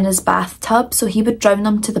them in his bathtub. So he would drown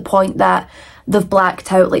them to the point that they've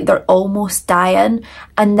blacked out, like they're almost dying,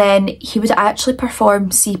 and then he would actually perform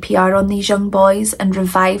CPR on these young boys and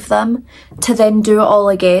revive them, to then do it all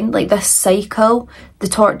again, like this cycle: the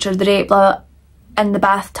torture, the rape, blah, in the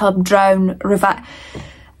bathtub, drown, revive.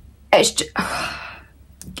 It's just,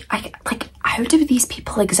 like, how do these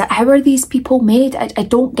people exist? How are these people made? I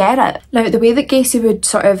don't get it. Now, the way that Gacy would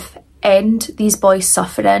sort of end these boys'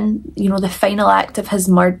 suffering, you know, the final act of his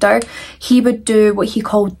murder, he would do what he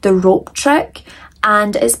called the rope trick,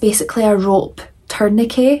 and it's basically a rope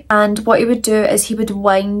tourniquet. And what he would do is he would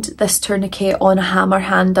wind this tourniquet on a hammer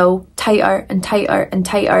handle tighter and tighter and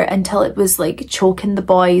tighter until it was like choking the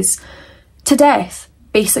boys to death,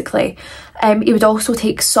 basically. He would also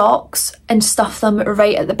take socks and stuff them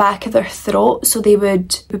right at the back of their throat, so they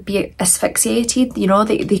would be asphyxiated, you know,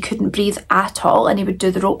 they couldn't breathe at all, and he would do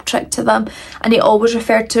the rope trick to them. And he always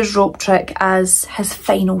referred to his rope trick as his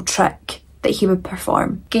final trick that he would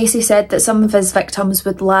perform. Gacy said that some of his victims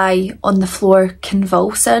would lie on the floor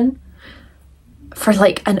convulsing for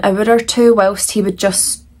like an hour or two whilst he would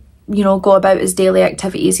just, you know, go about his daily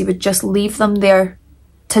activities. He would just leave them there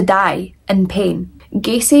to die in pain.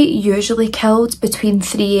 Gacy usually killed between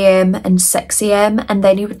 3 AM and 6 AM, and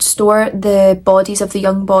then he would store the bodies of the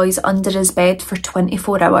young boys under his bed for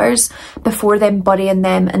 24 hours before then burying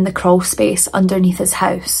them in the crawl space underneath his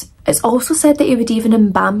house. It's also said that he would even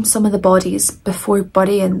embalm some of the bodies before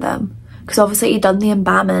burying them, because obviously he'd done the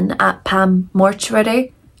embalming at Pam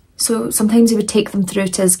Mortuary, so sometimes he would take them through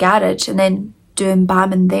to his garage and then do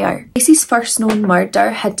embalming there. Gacy's first known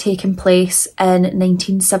murder had taken place in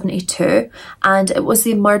 1972, and it was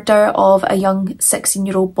the murder of a young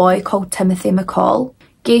 16-year-old boy called Timothy McCall.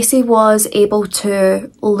 Gacy was able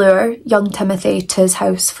to lure young Timothy to his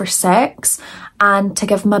house for sex and to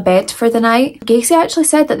give him a bed for the night. Gacy actually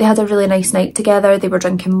said that they had a really nice night together. They were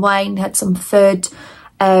drinking wine, had some food,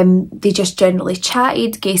 they just generally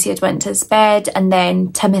chatted. Gacy had went to his bed, and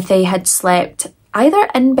then Timothy had slept either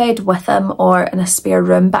in bed with him or in a spare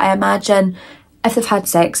room, but I imagine if they've had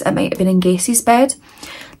sex it might have been in Gacy's bed.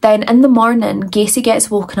 Then in the morning, Gacy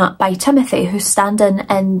gets woken up by Timothy, who's standing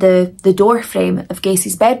in the door frame of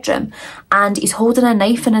Gacy's bedroom, and he's holding a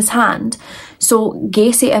knife in his hand. So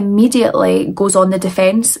Gacy immediately goes on the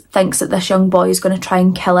defence, thinks that this young boy is going to try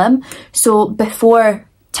and kill him. So before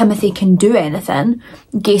Timothy can do anything,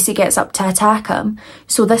 Gacy gets up to attack him.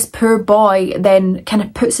 So this poor boy then kind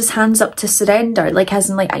of puts his hands up to surrender, like as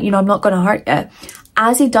in like, you know, I'm not going to hurt you.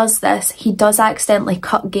 As he does this, he does accidentally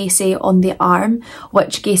cut Gacy on the arm,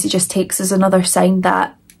 which Gacy just takes as another sign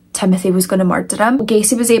that Timothy was going to murder him.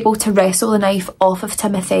 Gacy was able to wrestle the knife off of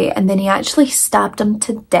Timothy, and then he actually stabbed him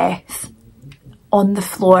to death on the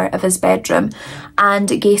floor of his bedroom. And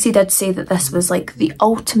Gacy did say that this was like the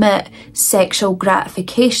ultimate sexual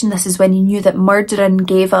gratification. This is when he knew that murdering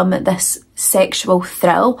gave him this sexual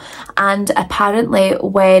thrill. And apparently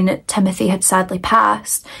when Timothy had sadly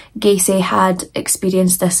passed, Gacy had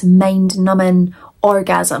experienced this mind-numbing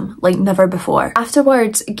orgasm like never before.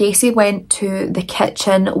 Afterwards, Gacy went to the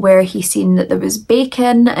kitchen where he seen that there was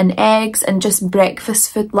bacon and eggs and just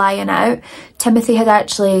breakfast food lying out. Timothy had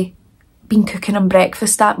actually been cooking him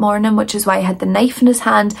breakfast that morning, which is why he had the knife in his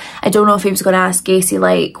hand. I don't know if he was going to ask Gacy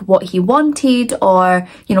like what he wanted, or,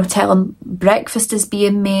 you know, tell him breakfast is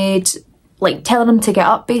being made, like telling him to get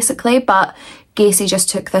up basically, but Gacy just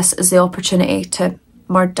took this as the opportunity to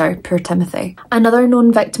murder poor Timothy. Another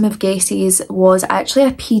known victim of Gacy's was actually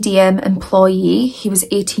a PDM employee. He was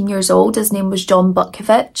 18 years old. His name was John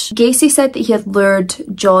Butkovich. Gacy said that he had lured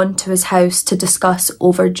John to his house to discuss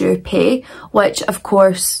overdue pay, which of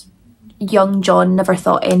course young John never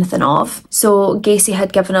thought anything of. So Gacy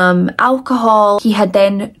had given him alcohol. He had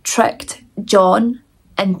then tricked John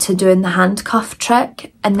into doing the handcuff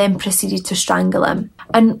trick and then proceeded to strangle him.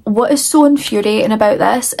 And what is so infuriating about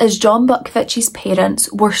this is John Butkovich's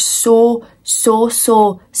parents were so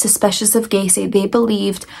suspicious of Gacy. They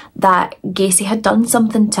believed that Gacy had done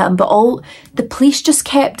something to him, but the police just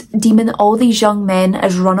kept deeming all these young men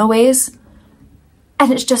as runaways.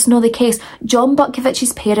 And it's just not the case. John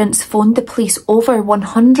Butkovich's parents phoned the police over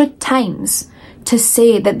 100 times to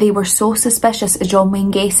say that they were so suspicious of John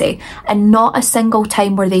Wayne Gacy, and not a single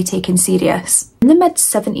time were they taken serious. In the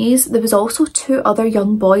mid-70s, there was also 2 other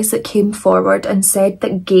young boys that came forward and said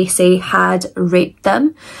that Gacy had raped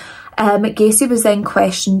them. Gacy was then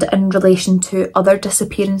questioned in relation to other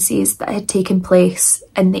disappearances that had taken place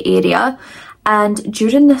in the area. And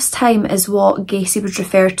during this time is what Gacy would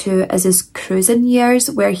refer to as his cruising years,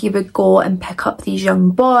 where he would go and pick up these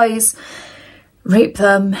young boys, rape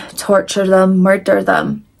them, torture them, murder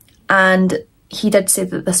them. And he did say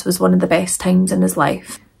that this was one of the best times in his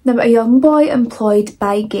life. Now, a young boy employed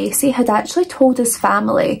by Gacy had actually told his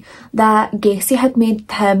family that Gacy had made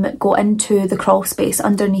him go into the crawl space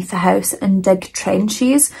underneath the house and dig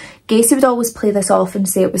trenches. Gacy would always play this off and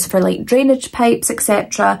say it was for like drainage pipes,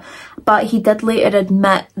 etc. But he did later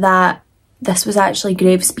admit that this was actually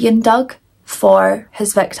graves being dug for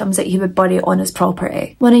his victims that he would bury on his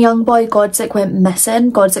property. When a young boy, Godzik, went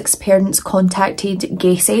missing, Godzik's parents contacted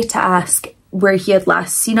Gacy to ask where he had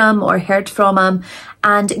last seen him or heard from him,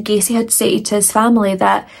 and Gacy had said to his family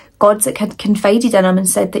that Godzik had confided in him and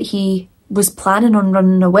said that he was planning on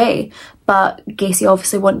running away, but Gacy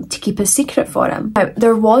obviously wanted to keep his secret for him. Now,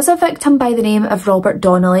 there was a victim by the name of Robert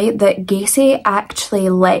Donnelly that Gacy actually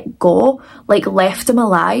let go, like left him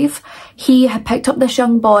alive. He had picked up this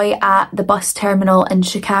young boy at the bus terminal in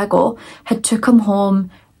Chicago, had took him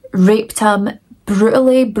home, raped him,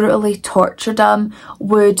 brutally tortured him,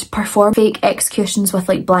 would perform fake executions with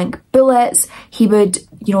like blank bullets. He would,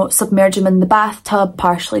 you know, submerge him in the bathtub,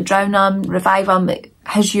 partially drown him, revive him,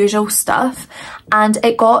 his usual stuff. And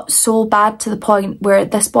it got so bad to the point where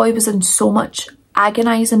this boy was in so much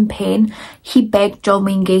agonising pain, he begged John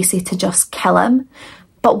Wayne Gacy to just kill him.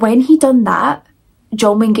 But when he done that,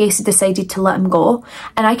 John Wayne Gacy decided to let him go.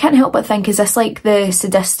 And I can't help but think, is this like the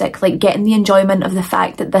sadistic, like getting the enjoyment of the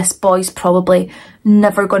fact that this boy's probably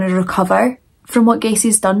never going to recover from what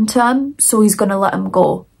Gacy's done to him, so he's going to let him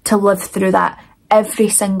go to live through that every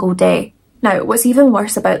single day. Now, what's even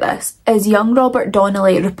worse about this is young Robert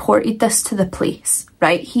Donnelly reported this to the police,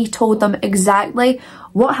 right? He told them exactly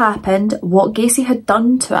what happened, what Gacy had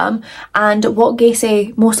done to him, and what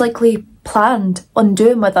Gacy most likely planned on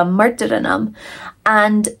doing with him, murdering him.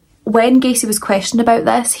 And when Gacy was questioned about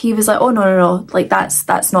this, he was like, oh no, like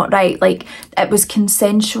that's not right. Like, it was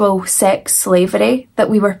consensual sex slavery that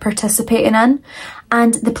we were participating in.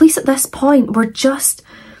 And the police at this point were just,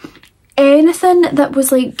 anything that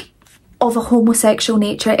was like of a homosexual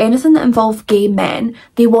nature, anything that involved gay men,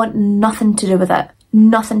 they want nothing to do with it.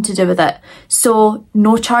 Nothing to do with it. So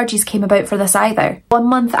no charges came about for this either. 1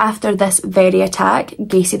 month after this very attack,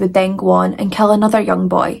 Gacy would then go on and kill another young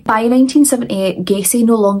boy. By 1978, Gacy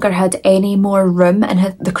no longer had any more room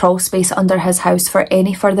in the crawl space under his house for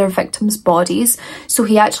any further victims' bodies, so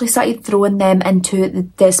he actually started throwing them into the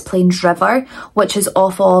Des Plaines River, which is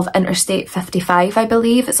off of Interstate 55, I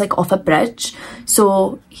believe. It's like off a bridge.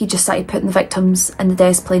 So he just started putting the victims in the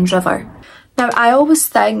Des Plaines River. Now, I always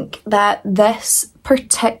think that this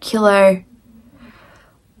particular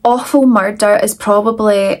awful murder is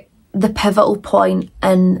probably the pivotal point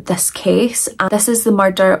in this case, and this is the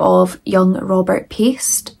murder of young Robert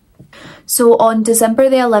Piest. So on December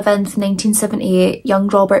the 11th, 1978, young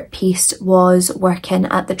Robert Piest was working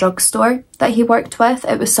at the drugstore that he worked with.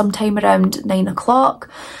 It was sometime around 9 o'clock,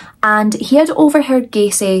 and he had overheard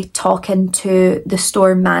Gacy talking to the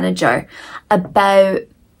store manager about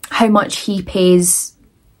how much he pays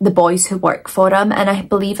the boys who work for him, and I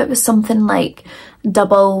believe it was something like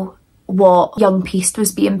double what young Piest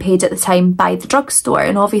was being paid at the time by the drugstore.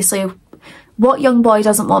 And obviously, what young boy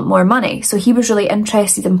doesn't want more money? So he was really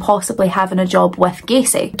interested in possibly having a job with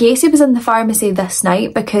Gacy. Gacy was in the pharmacy this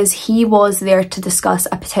night because he was there to discuss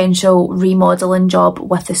a potential remodelling job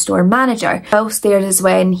with the store manager. Whilst there is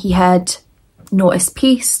when he had noticed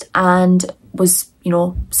Piest and was, you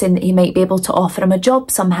know, saying that he might be able to offer him a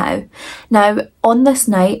job somehow. Now, on this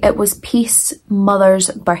night, it was Piest's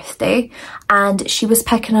mother's birthday, and she was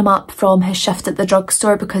picking him up from his shift at the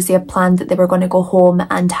drugstore because they had planned that they were going to go home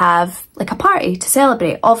and have like a party to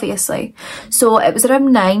celebrate, obviously. So it was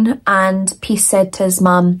around 9, and Piest said to his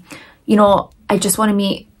mum, you know, I just want to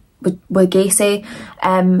meet with Gacy,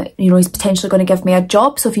 you know, he's potentially going to give me a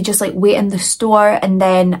job, so if you just like wait in the store and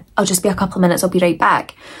then I'll just be a couple of minutes, I'll be right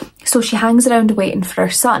back. So she hangs around waiting for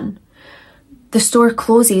her son. The store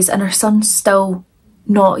closes and her son's still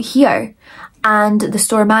not here, and the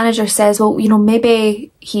store manager says, well, you know,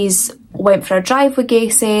 maybe he's went for a drive with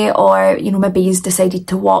Gacy, or, you know, maybe he's decided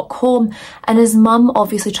to walk home. And his mum,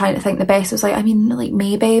 obviously trying to think the best, was like, I mean, like,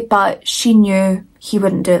 maybe, but she knew he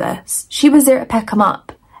wouldn't do this. She was there to pick him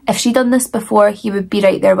up. If she'd done this before, he would be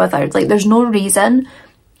right there with her. Like, there's no reason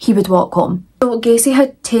he would walk home. So Gacy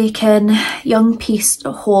had taken young Piest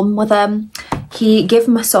home with him. He gave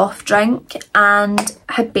him a soft drink and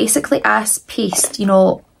had basically asked Piest, you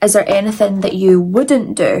know, is there anything that you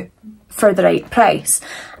wouldn't do for the right price?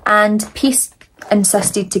 And Piest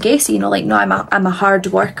insisted to Gacy, you know, like, no, I'm a hard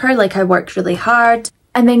worker, like, I work really hard.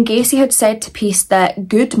 And then Gacy had said to Piest that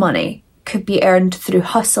good money could be earned through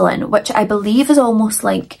hustling, which I believe is almost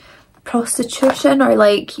like prostitution, or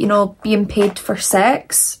like, you know, being paid for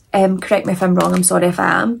sex. Correct me if I'm wrong, I'm sorry if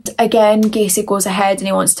I am. Again, Gacy goes ahead and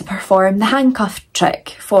he wants to perform the handcuff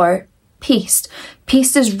trick for Piest.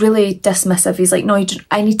 Piest is really dismissive. He's like, no,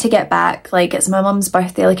 I need to get back, like, it's my mum's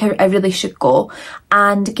birthday, like, I really should go.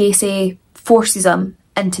 And Gacy forces him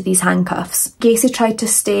into these handcuffs. Gacy tried to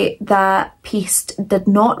state that Piest did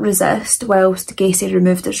not resist whilst Gacy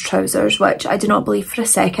removed his trousers, which I do not believe for a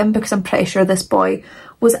second, because I'm pretty sure this boy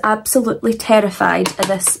was absolutely terrified of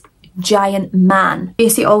this giant man.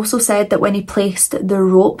 Gacy also said that when he placed the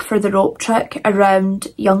rope for the rope trick around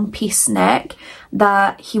young Piest's neck,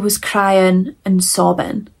 that he was crying and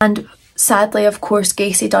sobbing. And sadly, of course,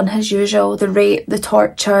 Gacy done his usual, the rape, the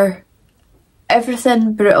torture,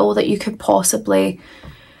 everything brutal that you could possibly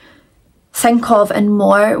think of and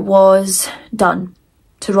more was done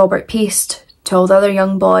to Robert Piest, to all the other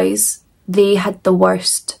young boys. They had the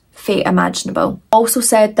worst fate imaginable. Also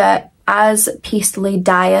said that as Piest lay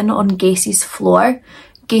dying on Gacy's floor,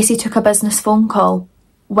 Gacy took a business phone call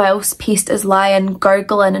whilst Piest is lying,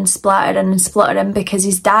 gurgling and spluttering because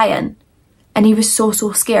he's dying. And he was so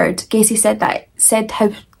scared. Gacy said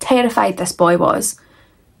how terrified this boy was,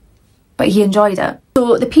 but he enjoyed it.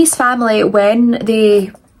 So the Piest family, when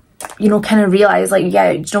they you know, kind of realised, like,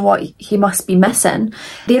 yeah, do you know what, he must be missing.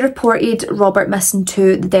 They reported Robert missing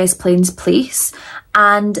to the Des Plaines police,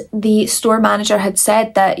 and the store manager had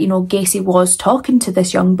said that, you know, Gacy was talking to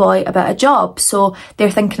this young boy about a job. So they're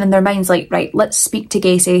thinking in their minds, like, right, let's speak to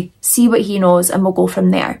Gacy, see what he knows, and we'll go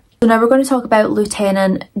from there. So now we're going to talk about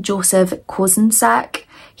Lieutenant Joseph Kozenczak.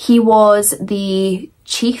 He was the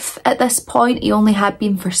chief at this point. He only had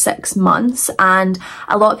been for 6 months, and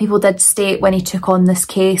a lot of people did state when he took on this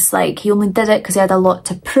case, like, he only did it because he had a lot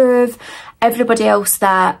to prove. Everybody else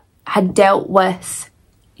that had dealt with,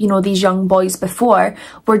 you know, these young boys before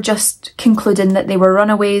were just concluding that they were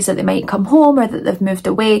runaways, that they might come home, or that they've moved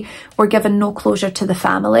away, were given no closure to the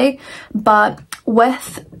family. But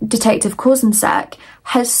with Detective Kozenczak,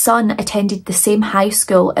 his son attended the same high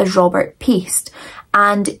school as Robert Piest,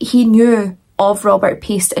 and he knew of Robert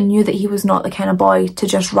Piest and knew that he was not the kind of boy to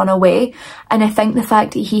just run away. And I think the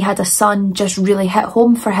fact that he had a son just really hit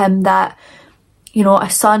home for him, that, you know, a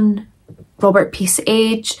son Robert Piest's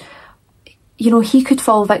age, you know, he could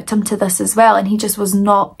fall victim to this as well, and he just was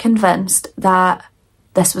not convinced that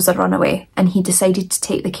this was a runaway, and he decided to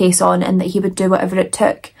take the case on, and that he would do whatever it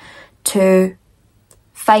took to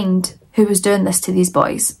find who was doing this to these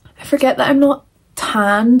boys. I forget that I'm not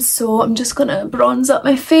tan, so I'm just gonna bronze up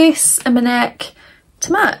my face and my neck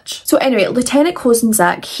to match. So anyway, Lieutenant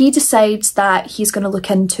Kozenczak, he decides that he's going to look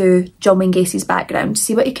into John Wayne Gacy's background,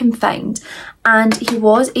 see what he can find, and he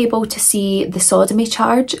was able to see the sodomy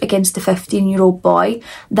charge against the 15-year-old boy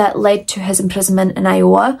that led to his imprisonment in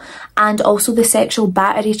Iowa, and also the sexual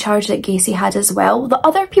battery charge that Gacy had as well, that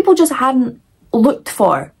other people just hadn't looked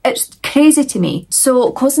for. It's crazy to me.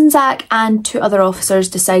 So Kozenczak and 2 other officers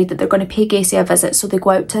decide that they're going to pay Gacy a visit, so they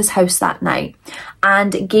go out to his house that night,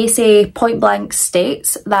 and Gacy point blank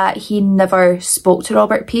states that he never spoke to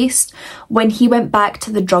Robert Piest. When he went back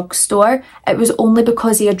to the drugstore, it was only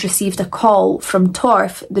because he had received a call from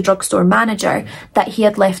Torf, the drugstore manager, that he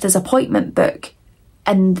had left his appointment book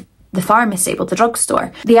in the pharmacy, well, the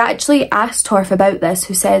drugstore. They actually asked Torf about this,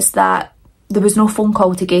 who says that there was no phone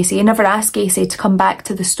call to Gacy. He never asked Gacy to come back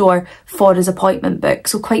to the store for his appointment book.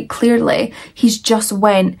 So quite clearly, he's just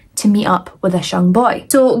went to meet up with this young boy.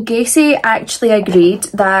 So Gacy actually agreed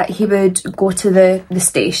that he would go to the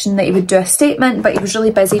station, that he would do a statement, but he was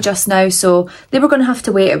really busy just now, so they were going to have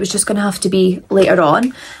to wait. It was just going to have to be later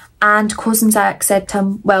on. And Kozenczak said to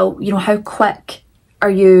him, well, you know, how quick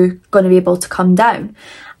are you going to be able to come down?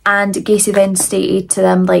 And Gacy then stated to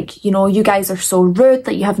them, like, you know, you guys are so rude,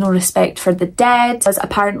 that you have no respect for the dead. Because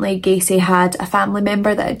apparently Gacy had a family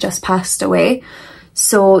member that had just passed away.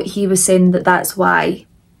 So he was saying that that's why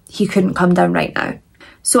he couldn't come down right now.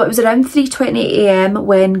 So it was around 3:20 AM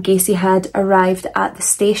when Gacy had arrived at the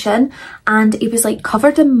station, and he was like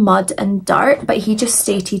covered in mud and dirt, but he just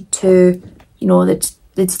stated to, you know, the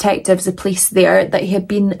detectives, the police there, that he had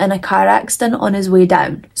been in a car accident on his way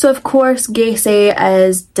down. So of course Gacy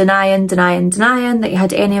is denying that he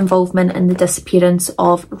had any involvement in the disappearance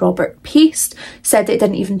of Robert Piest, said that he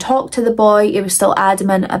didn't even talk to the boy. He was still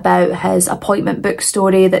adamant about his appointment book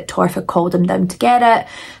story, that Torf had called him down to get it,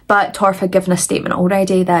 but Torf had given a statement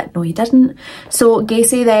already that no, he didn't. So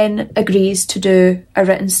Gacy then agrees to do a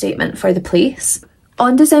written statement for the police.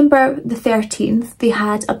 On December the 13th, they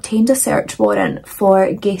had obtained a search warrant for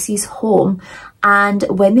Gacy's home, and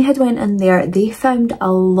when they had went in there, they found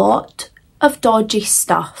a lot of dodgy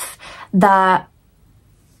stuff that,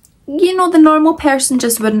 you know, the normal person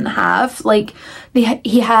just wouldn't have. Like,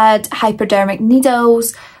 he had hypodermic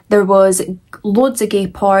needles, there was loads of gay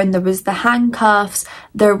porn, there was the handcuffs,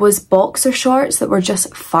 there was boxer shorts that were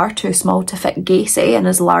just far too small to fit Gacy and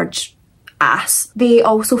his large ass. They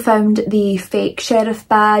also found the fake sheriff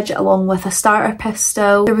badge along with a starter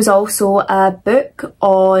pistol. There was also a book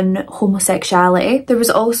on homosexuality. There was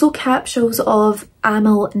also capsules of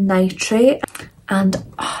amyl nitrate, and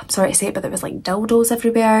I'm sorry to say it, but there was like dildos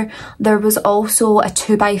everywhere. There was also a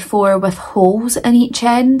 2x4 with holes in each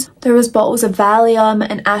end. There was bottles of Valium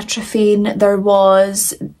and atropine. There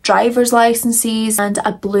was driver's licenses and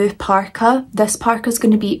a blue parka. This parka is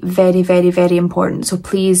going to be very, very, very important, so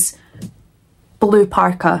please, blue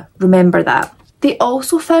parka, remember that. They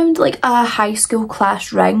also found like a high school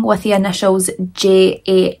class ring with the initials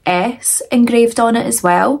JAS engraved on it as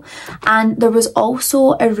well, and there was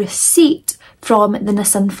also a receipt from the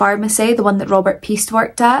Nissan pharmacy, the one that Robert Piest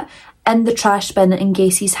worked at, in the trash bin in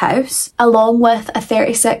Gacy's house, along with a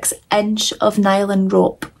 36-inch of nylon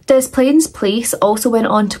rope. Des Plaines police also went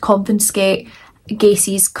on to confiscate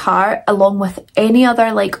Gacy's car along with any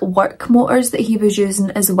other like work motors that he was using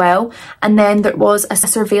as well, and then there was a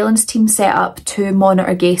surveillance team set up to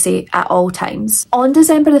monitor Gacy at all times. On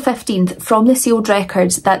December the 15th, from the sealed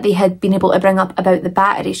records that they had been able to bring up about the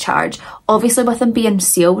battery charge, obviously with them being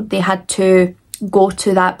sealed they had to go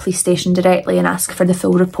to that police station directly and ask for the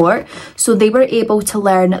full report. So they were able to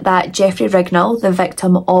learn that Jeffrey Rignall, the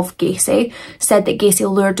victim of Gacy, said that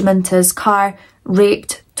Gacy lured him into his car,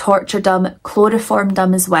 raped, tortured him, chloroformed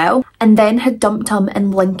him as well, and then had dumped him in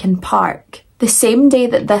Lincoln Park. The same day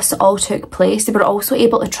that this all took place, they were also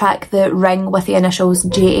able to track the ring with the initials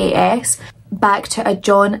JAS back to a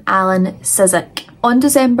John Allen Cizik. On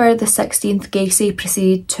December the 16th, Gacy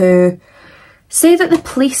proceeded to say that the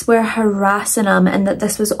police were harassing him and that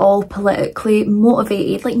this was all politically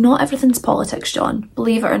motivated. Like, not everything's politics, John.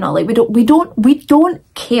 Believe it or not. Like, we don't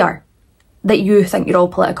care that you think you're all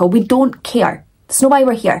political. We don't care. That's not why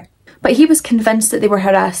we're here. But he was convinced that they were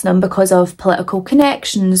harassing him because of political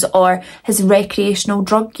connections or his recreational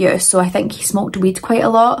drug use. So I think he smoked weed quite a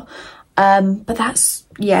lot. But that's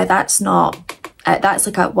not... that's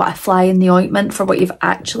like a fly in the ointment for what you've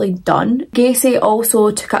actually done. Gacy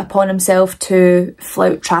also took it upon himself to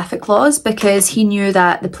flout traffic laws because he knew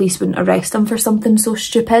that the police wouldn't arrest him for something so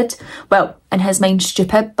stupid. Well, in his mind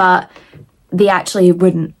stupid, but they actually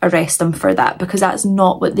wouldn't arrest him for that because that's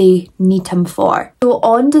not what they need him for. So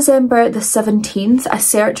on December the 17th, a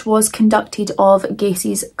search was conducted of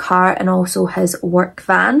Gacy's car and also his work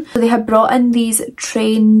van. So they had brought in these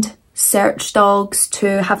trained search dogs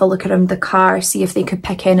to have a look around the car, see if they could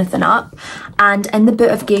pick anything up, and in the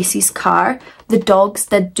boot of Gacy's car the dogs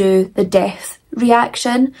did do the death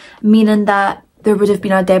reaction, meaning that there would have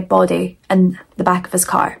been a dead body in the back of his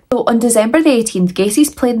car. So on December the 18th,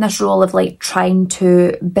 Gacy's playing this role of like trying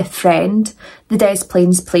to befriend the Des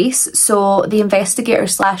Plaines police. So the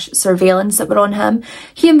investigators slash surveillance that were on him,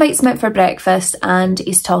 he invites them out for breakfast and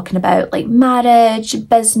he's talking about like marriage,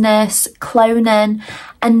 business, clowning,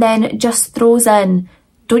 and then just throws in,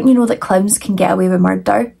 don't you know that clowns can get away with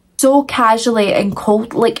murder? So casually and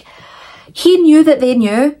cold, like he knew that they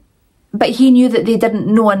knew, but he knew that they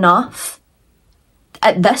didn't know enough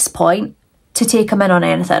at this point to take him in on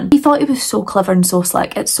anything. He thought he was so clever and so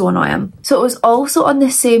slick, it's so annoying. So it was also on the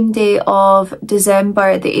same day of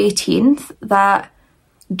December the 18th that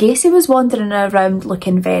Gacy was wandering around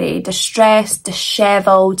looking very distressed,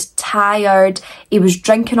 dishevelled, tired. He was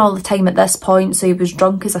drinking all the time at this point, so he was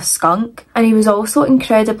drunk as a skunk. And he was also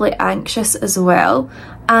incredibly anxious as well.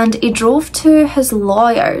 And he drove to his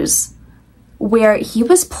lawyer's where he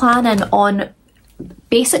was planning on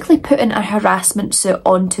basically putting a harassment suit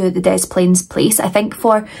onto the Des Plaines police, I think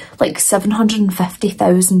for like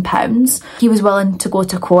 £750,000. He was willing to go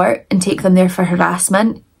to court and take them there for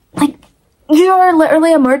harassment. Like, you're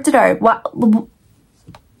literally a murderer. What?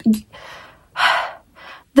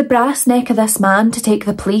 The brass neck of this man to take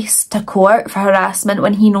the police to court for harassment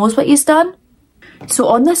when he knows what he's done. So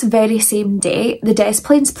on this very same day, the Des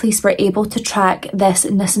Plaines police were able to track this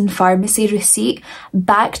Nissan pharmacy receipt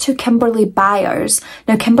back to Kimberly Byers.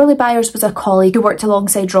 Now, Kimberly Byers was a colleague who worked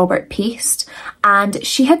alongside Robert Peast, and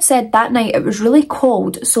she had said that night it was really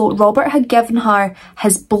cold, so Robert had given her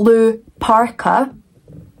his blue parka,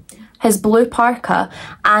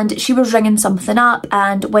 and she was ringing something up,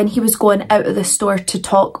 and when he was going out of the store to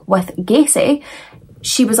talk with Gacy,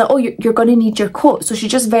 she was like, oh, you're going to need your coat. So she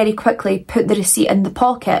just very quickly put the receipt in the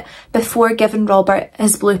pocket before giving Robert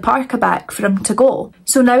his blue parka back for him to go.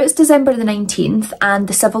 So now it's December the 19th and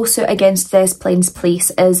the civil suit against Des Plaines police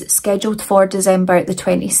is scheduled for December the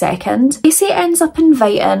 22nd. Gacy ends up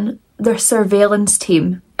inviting their surveillance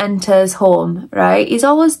team into his home, right? He's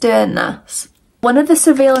always doing this. One of the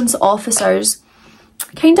surveillance officers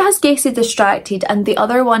kind of has Gacy distracted and the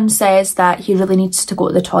other one says that he really needs to go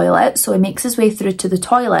to the toilet, so he makes his way through to the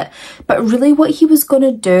toilet. But really what he was going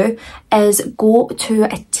to do is go to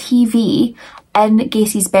a TV in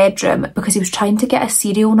Gacy's bedroom because he was trying to get a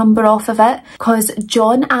serial number off of it, because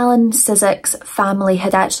John Allen Cizik's family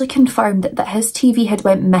had actually confirmed that his TV had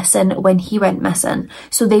went missing when he went missing.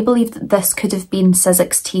 So they believed that this could have been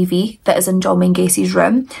Cizik's TV that is in John Wayne Gacy's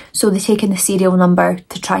room. So they've taken the serial number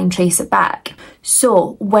to try and trace it back.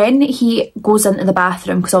 So when he goes into the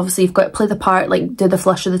bathroom, because obviously you've got to play the part, like do the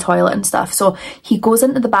flush of the toilet and stuff. So he goes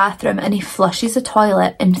into the bathroom and he flushes the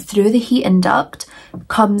toilet, and through the heating duct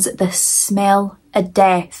comes the smell of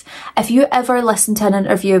death. If you ever listen to an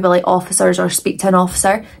interview with like officers or speak to an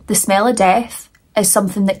officer, the smell of death is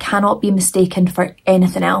something that cannot be mistaken for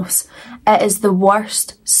anything else. It is the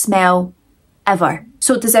worst smell ever.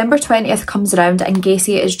 So December 20th comes around and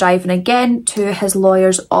Gacy is driving again to his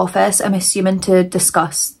lawyer's office, I'm assuming to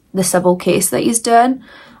discuss the civil case that he's doing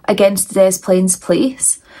against the Des Plaines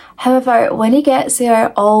police. However, when he gets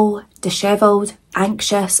there, all dishevelled,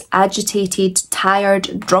 anxious, agitated,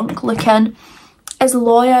 tired, drunk looking, his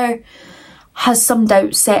lawyer has some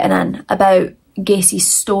doubts setting in about Gacy's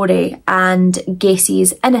story and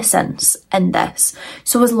Gacy's innocence in this.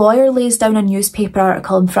 So his lawyer lays down a newspaper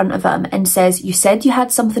article in front of him and says, "You said you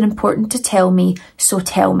had something important to tell me, so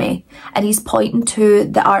tell me." And he's pointing to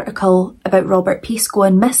the article about Robert Peace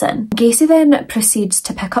going missing. Gacy then proceeds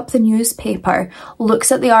to pick up the newspaper,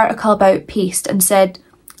 looks at the article about Peace and said,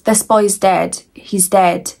 "This boy's dead. He's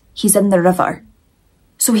dead. He's in the river."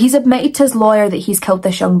 So he's admitted to his lawyer that he's killed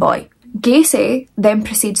this young boy. Gacy then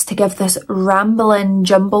proceeds to give this rambling,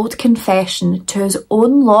 jumbled confession to his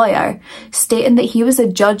own lawyer, stating that he was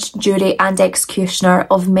a judge, jury and executioner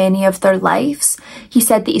of many of their lives. He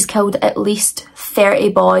said that he's killed at least 30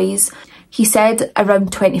 boys. He said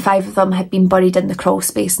around 25 of them had been buried in the crawl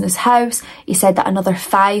space in his house. He said that another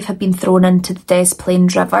 5 had been thrown into the Des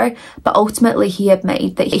Plaines River, but ultimately he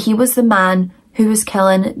admitted that he was the man who was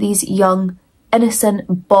killing these young,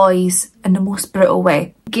 innocent boys in the most brutal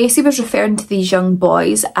way. Gacy was referring to these young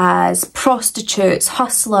boys as prostitutes,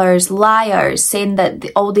 hustlers, liars, saying that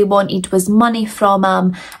all they wanted was money from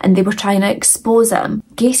him and they were trying to expose him.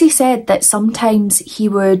 Gacy said that sometimes he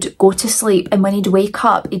would go to sleep and when he'd wake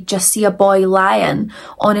up, he'd just see a boy lying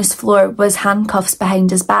on his floor with handcuffs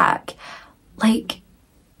behind his back. Like,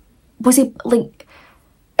 was he, like,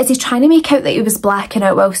 is he trying to make out that he was blacking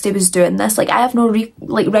out whilst he was doing this? Like, I have no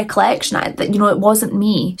recollection that, you know, it wasn't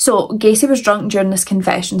me. So Gacy was drunk during this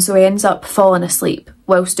confession, so he ends up falling asleep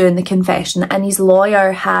whilst doing the confession, and his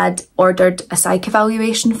lawyer had ordered a psych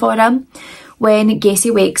evaluation for him. When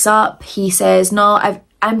Gacy wakes up, he says, "No,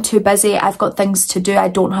 I'm too busy, I've got things to do, I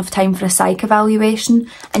don't have time for a psych evaluation,"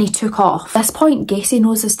 and he took off. At this point, Gacy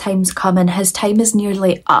knows his time's coming, his time is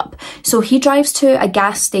nearly up. So he drives to a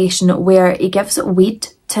gas station where he gives weed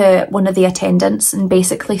to one of the attendants and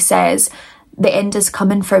basically says, "The end is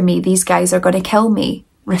coming for me, these guys are going to kill me,"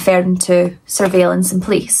 referring to surveillance and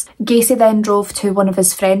police. Gacy then drove to one of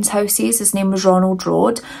his friend's houses, his name was Ronald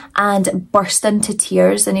Road, and burst into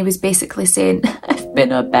tears, and he was basically saying, "I've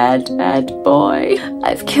been a bad, bad boy.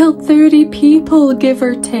 I've killed 30 people, give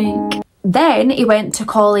or take." Then he went to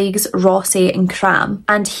colleagues Rossi and Cram,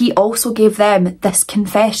 and he also gave them this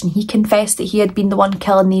confession. He confessed that he had been the one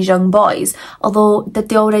killing these young boys, although did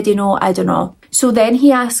they already know? I don't know. So then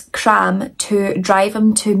he asked Cram to drive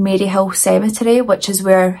him to Maryhill Cemetery, which is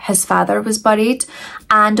where his father was buried.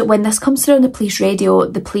 And when this comes through on the police radio,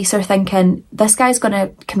 the police are thinking, this guy's going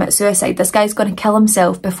to commit suicide, this guy's going to kill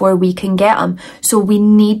himself before we can get him. So we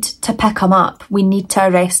need to pick him up, we need to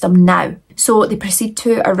arrest him now. So they proceed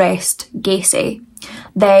to arrest Gacy.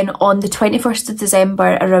 Then on the 21st of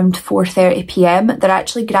December around 4:30 PM, they're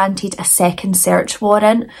actually granted a second search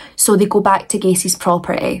warrant, so they go back to Gacy's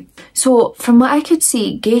property. So from what I could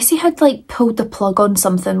see, Gacy had like pulled the plug on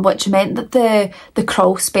something, which meant that the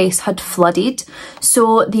crawl space had flooded.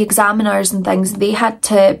 So the examiners and things, they had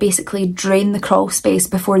to basically drain the crawl space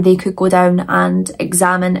before they could go down and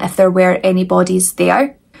examine if there were any bodies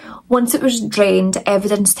there. Once it was drained,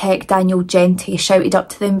 evidence tech Daniel Genty shouted up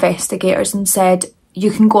to the investigators and said,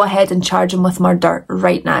 "You can go ahead and charge him with murder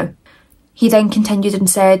right now." He then continued and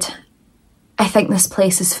said, "I think this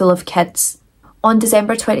place is full of kids." On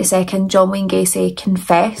December 22nd, John Wayne Gacy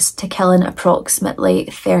confessed to killing approximately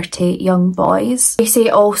 30 young boys. Gacy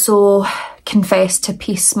also confessed to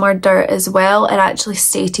Peace's murder as well, and actually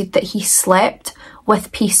stated that he slept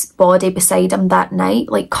with Peace's body beside him that night,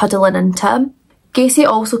 like cuddling into him. Gacy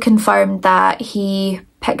also confirmed that he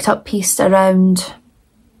picked up Peace around,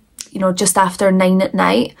 you know, just after 9 at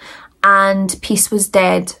night, and Peace was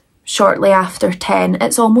dead shortly after 10.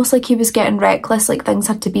 It's almost like he was getting reckless, like things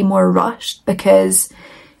had to be more rushed because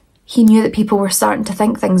he knew that people were starting to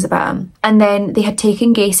think things about him. And then they had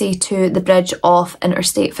taken Gacy to the bridge off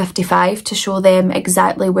Interstate 55 to show them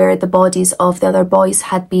exactly where the bodies of the other boys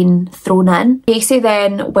had been thrown in. Gacy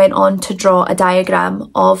then went on to draw a diagram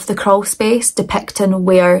of the crawl space depicting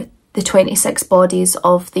where the 26 bodies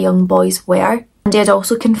of the young boys were. And he had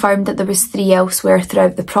also confirmed that there was 3 elsewhere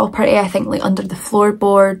throughout the property, I think like under the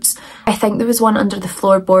floorboards. I think there was one under the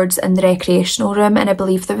floorboards in the recreational room, and I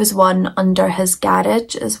believe there was one under his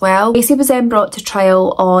garage as well. Gacy was then brought to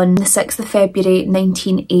trial on the 6th of February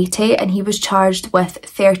 1980, and he was charged with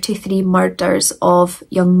 33 murders of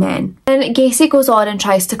young men. And Gacy goes on and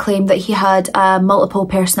tries to claim that he had a multiple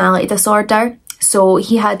personality disorder. So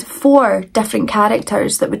he had 4 different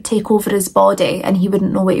characters that would take over his body and he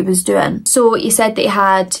wouldn't know what he was doing. So he said that he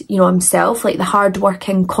had, you know, himself, like the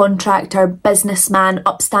hard-working contractor, businessman,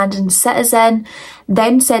 upstanding citizen.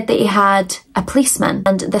 Then said that he had a policeman,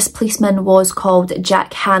 and this policeman was called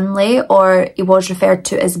Jack Hanley, or he was referred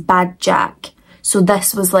to as Bad Jack. So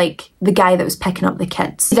this was like the guy that was picking up the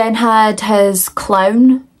kids. He then had his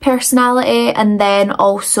clown personality, and then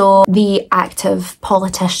also the active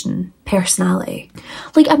politician personality.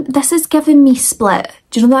 Like, this is giving me Split.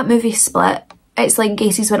 Do you know that movie Split? It's like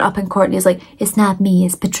Gacy's went up in court and he's like, it's not me,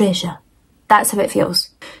 it's Patricia. That's how it feels.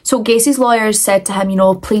 So Gacy's lawyers said to him, you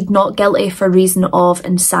know, plead not guilty for reason of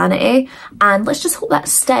insanity, and let's just hope that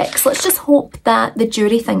sticks. Let's just hope that the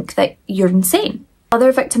jury think that you're insane.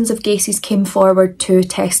 Other victims of Gacy's came forward to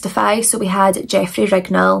testify. So we had Jeffrey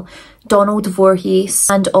Rignall, Donald Voorhees,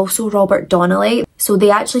 and also Robert Donnelly. So they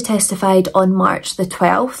actually testified on March the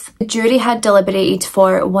 12th. The jury had deliberated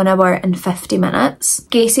for 1 hour and 50 minutes.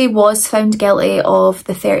 Gacy was found guilty of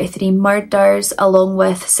the 33 murders, along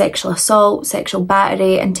with sexual assault, sexual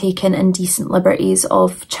battery, and taking indecent liberties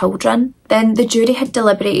of children. Then the jury had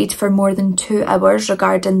deliberated for more than 2 hours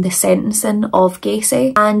regarding the sentencing of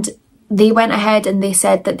Gacy, and they went ahead and they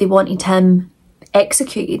said that they wanted him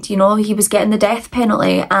executed. You know, he was getting the death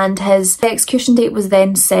penalty, and his execution date was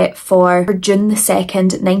then set for June the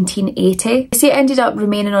 2nd, 1980. He ended up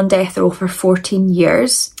remaining on death row for 14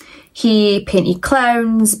 years. He painted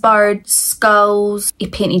clowns, birds, skulls. He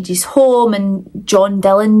painted his home and John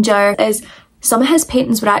Dillinger. Some of his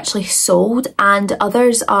paintings were actually sold, and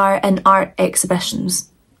others are in art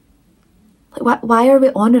exhibitions. Like, why are we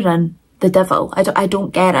honouring the devil? I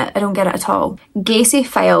don't get it. I don't get it at all. Gacy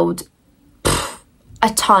filed a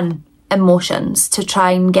ton of motions to try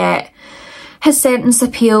and get his sentence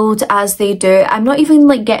appealed, as they do. I'm not even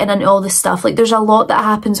like getting into all this stuff. Like, there's a lot that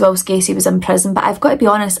happens whilst Gacy was in prison, but I've got to be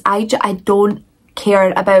honest, I don't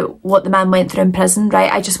care about what the man went through in prison,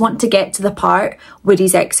 right? I just want to get to the part where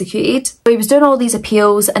he's executed. So he was doing all these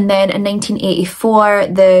appeals, and then in 1984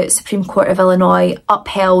 the Supreme Court of Illinois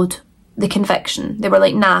upheld the conviction. They were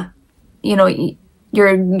like, nah, you know,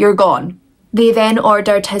 you're gone. They then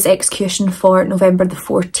ordered his execution for November the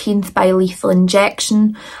 14th by lethal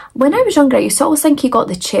injection. When I was younger, I used to always think he got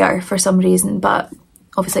the chair for some reason, but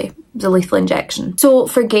obviously it was a lethal injection. So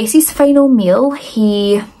for Gacy's final meal,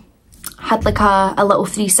 he had like a little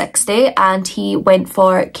 360, and he went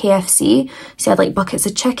for KFC. So he had like buckets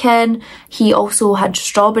of chicken. He also had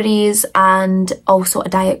strawberries and also a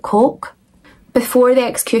Diet Coke. Before the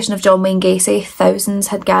execution of John Wayne Gacy, thousands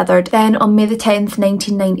had gathered. Then on May the 10th,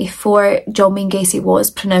 1994, John Wayne Gacy was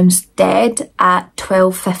pronounced dead at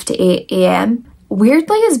 12:58 AM.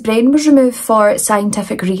 Weirdly, his brain was removed for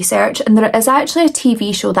scientific research, and there is actually a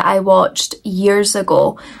TV show that I watched years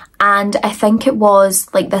ago, and I think it was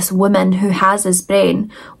like this woman who has his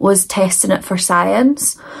brain was testing it for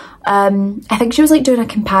science. I think she was like doing a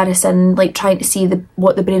comparison, like trying to see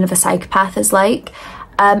what the brain of a psychopath is like.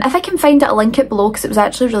 If I can find it, I'll link it below because it was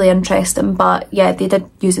actually really interesting. But yeah, they did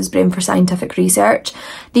use his brain for scientific research.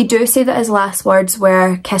 They do say that his last words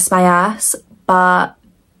were "kiss my ass," but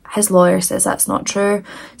his lawyer says that's not true,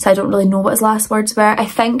 so I don't really know what his last words were. I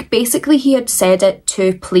think basically he had said it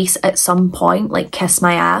to police at some point, like "kiss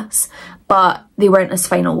my ass," but they weren't his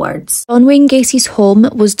final words. John Wayne Gacy's home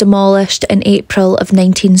was demolished in April of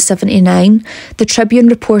 1979. The Tribune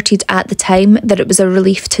reported at the time that it was a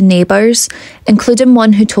relief to neighbours, including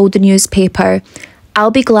one who told the newspaper,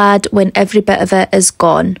 "I'll be glad when every bit of it is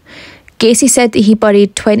gone." Gacy said that he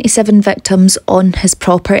buried 27 victims on his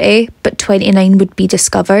property, but 29 would be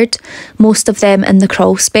discovered, most of them in the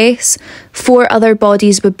crawl space. 4 other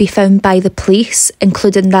bodies would be found by the police,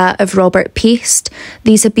 including that of Robert Peast.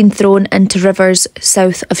 These had been thrown into rivers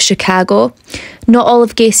south of Chicago. Not all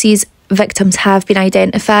of Gacy's victims have been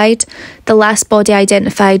identified. The last body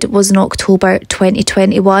identified was in October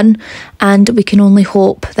 2021, and we can only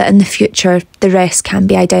hope that in the future the rest can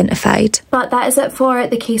be identified. But that is it for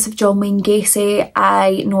the case of John Wayne Gacy.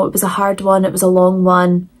 I know it was a hard one, it was a long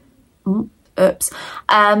one. But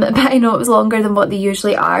I know it was longer than what they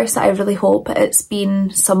usually are, so I really hope it's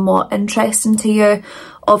been somewhat interesting to you.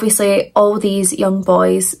 Obviously, all these young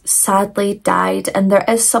boys sadly died, and there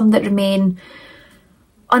is some that remain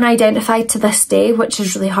unidentified to this day, which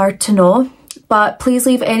is really hard to know. But please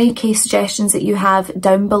leave any case suggestions that you have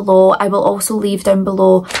down below. I will also leave down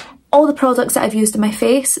below all the products that I've used in my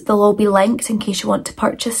face. They'll all be linked in case you want to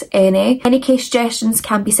purchase any. Any case suggestions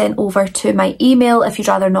can be sent over to my email if you'd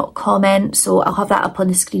rather not comment, so I'll have that up on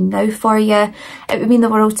the screen now for you. It would mean the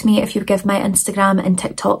world to me if you would give my Instagram and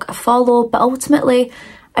TikTok a follow, but ultimately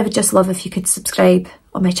I would just love if you could subscribe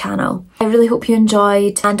on my channel. I really hope you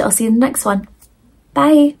enjoyed, and I'll see you in the next one.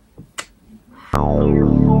 Bye!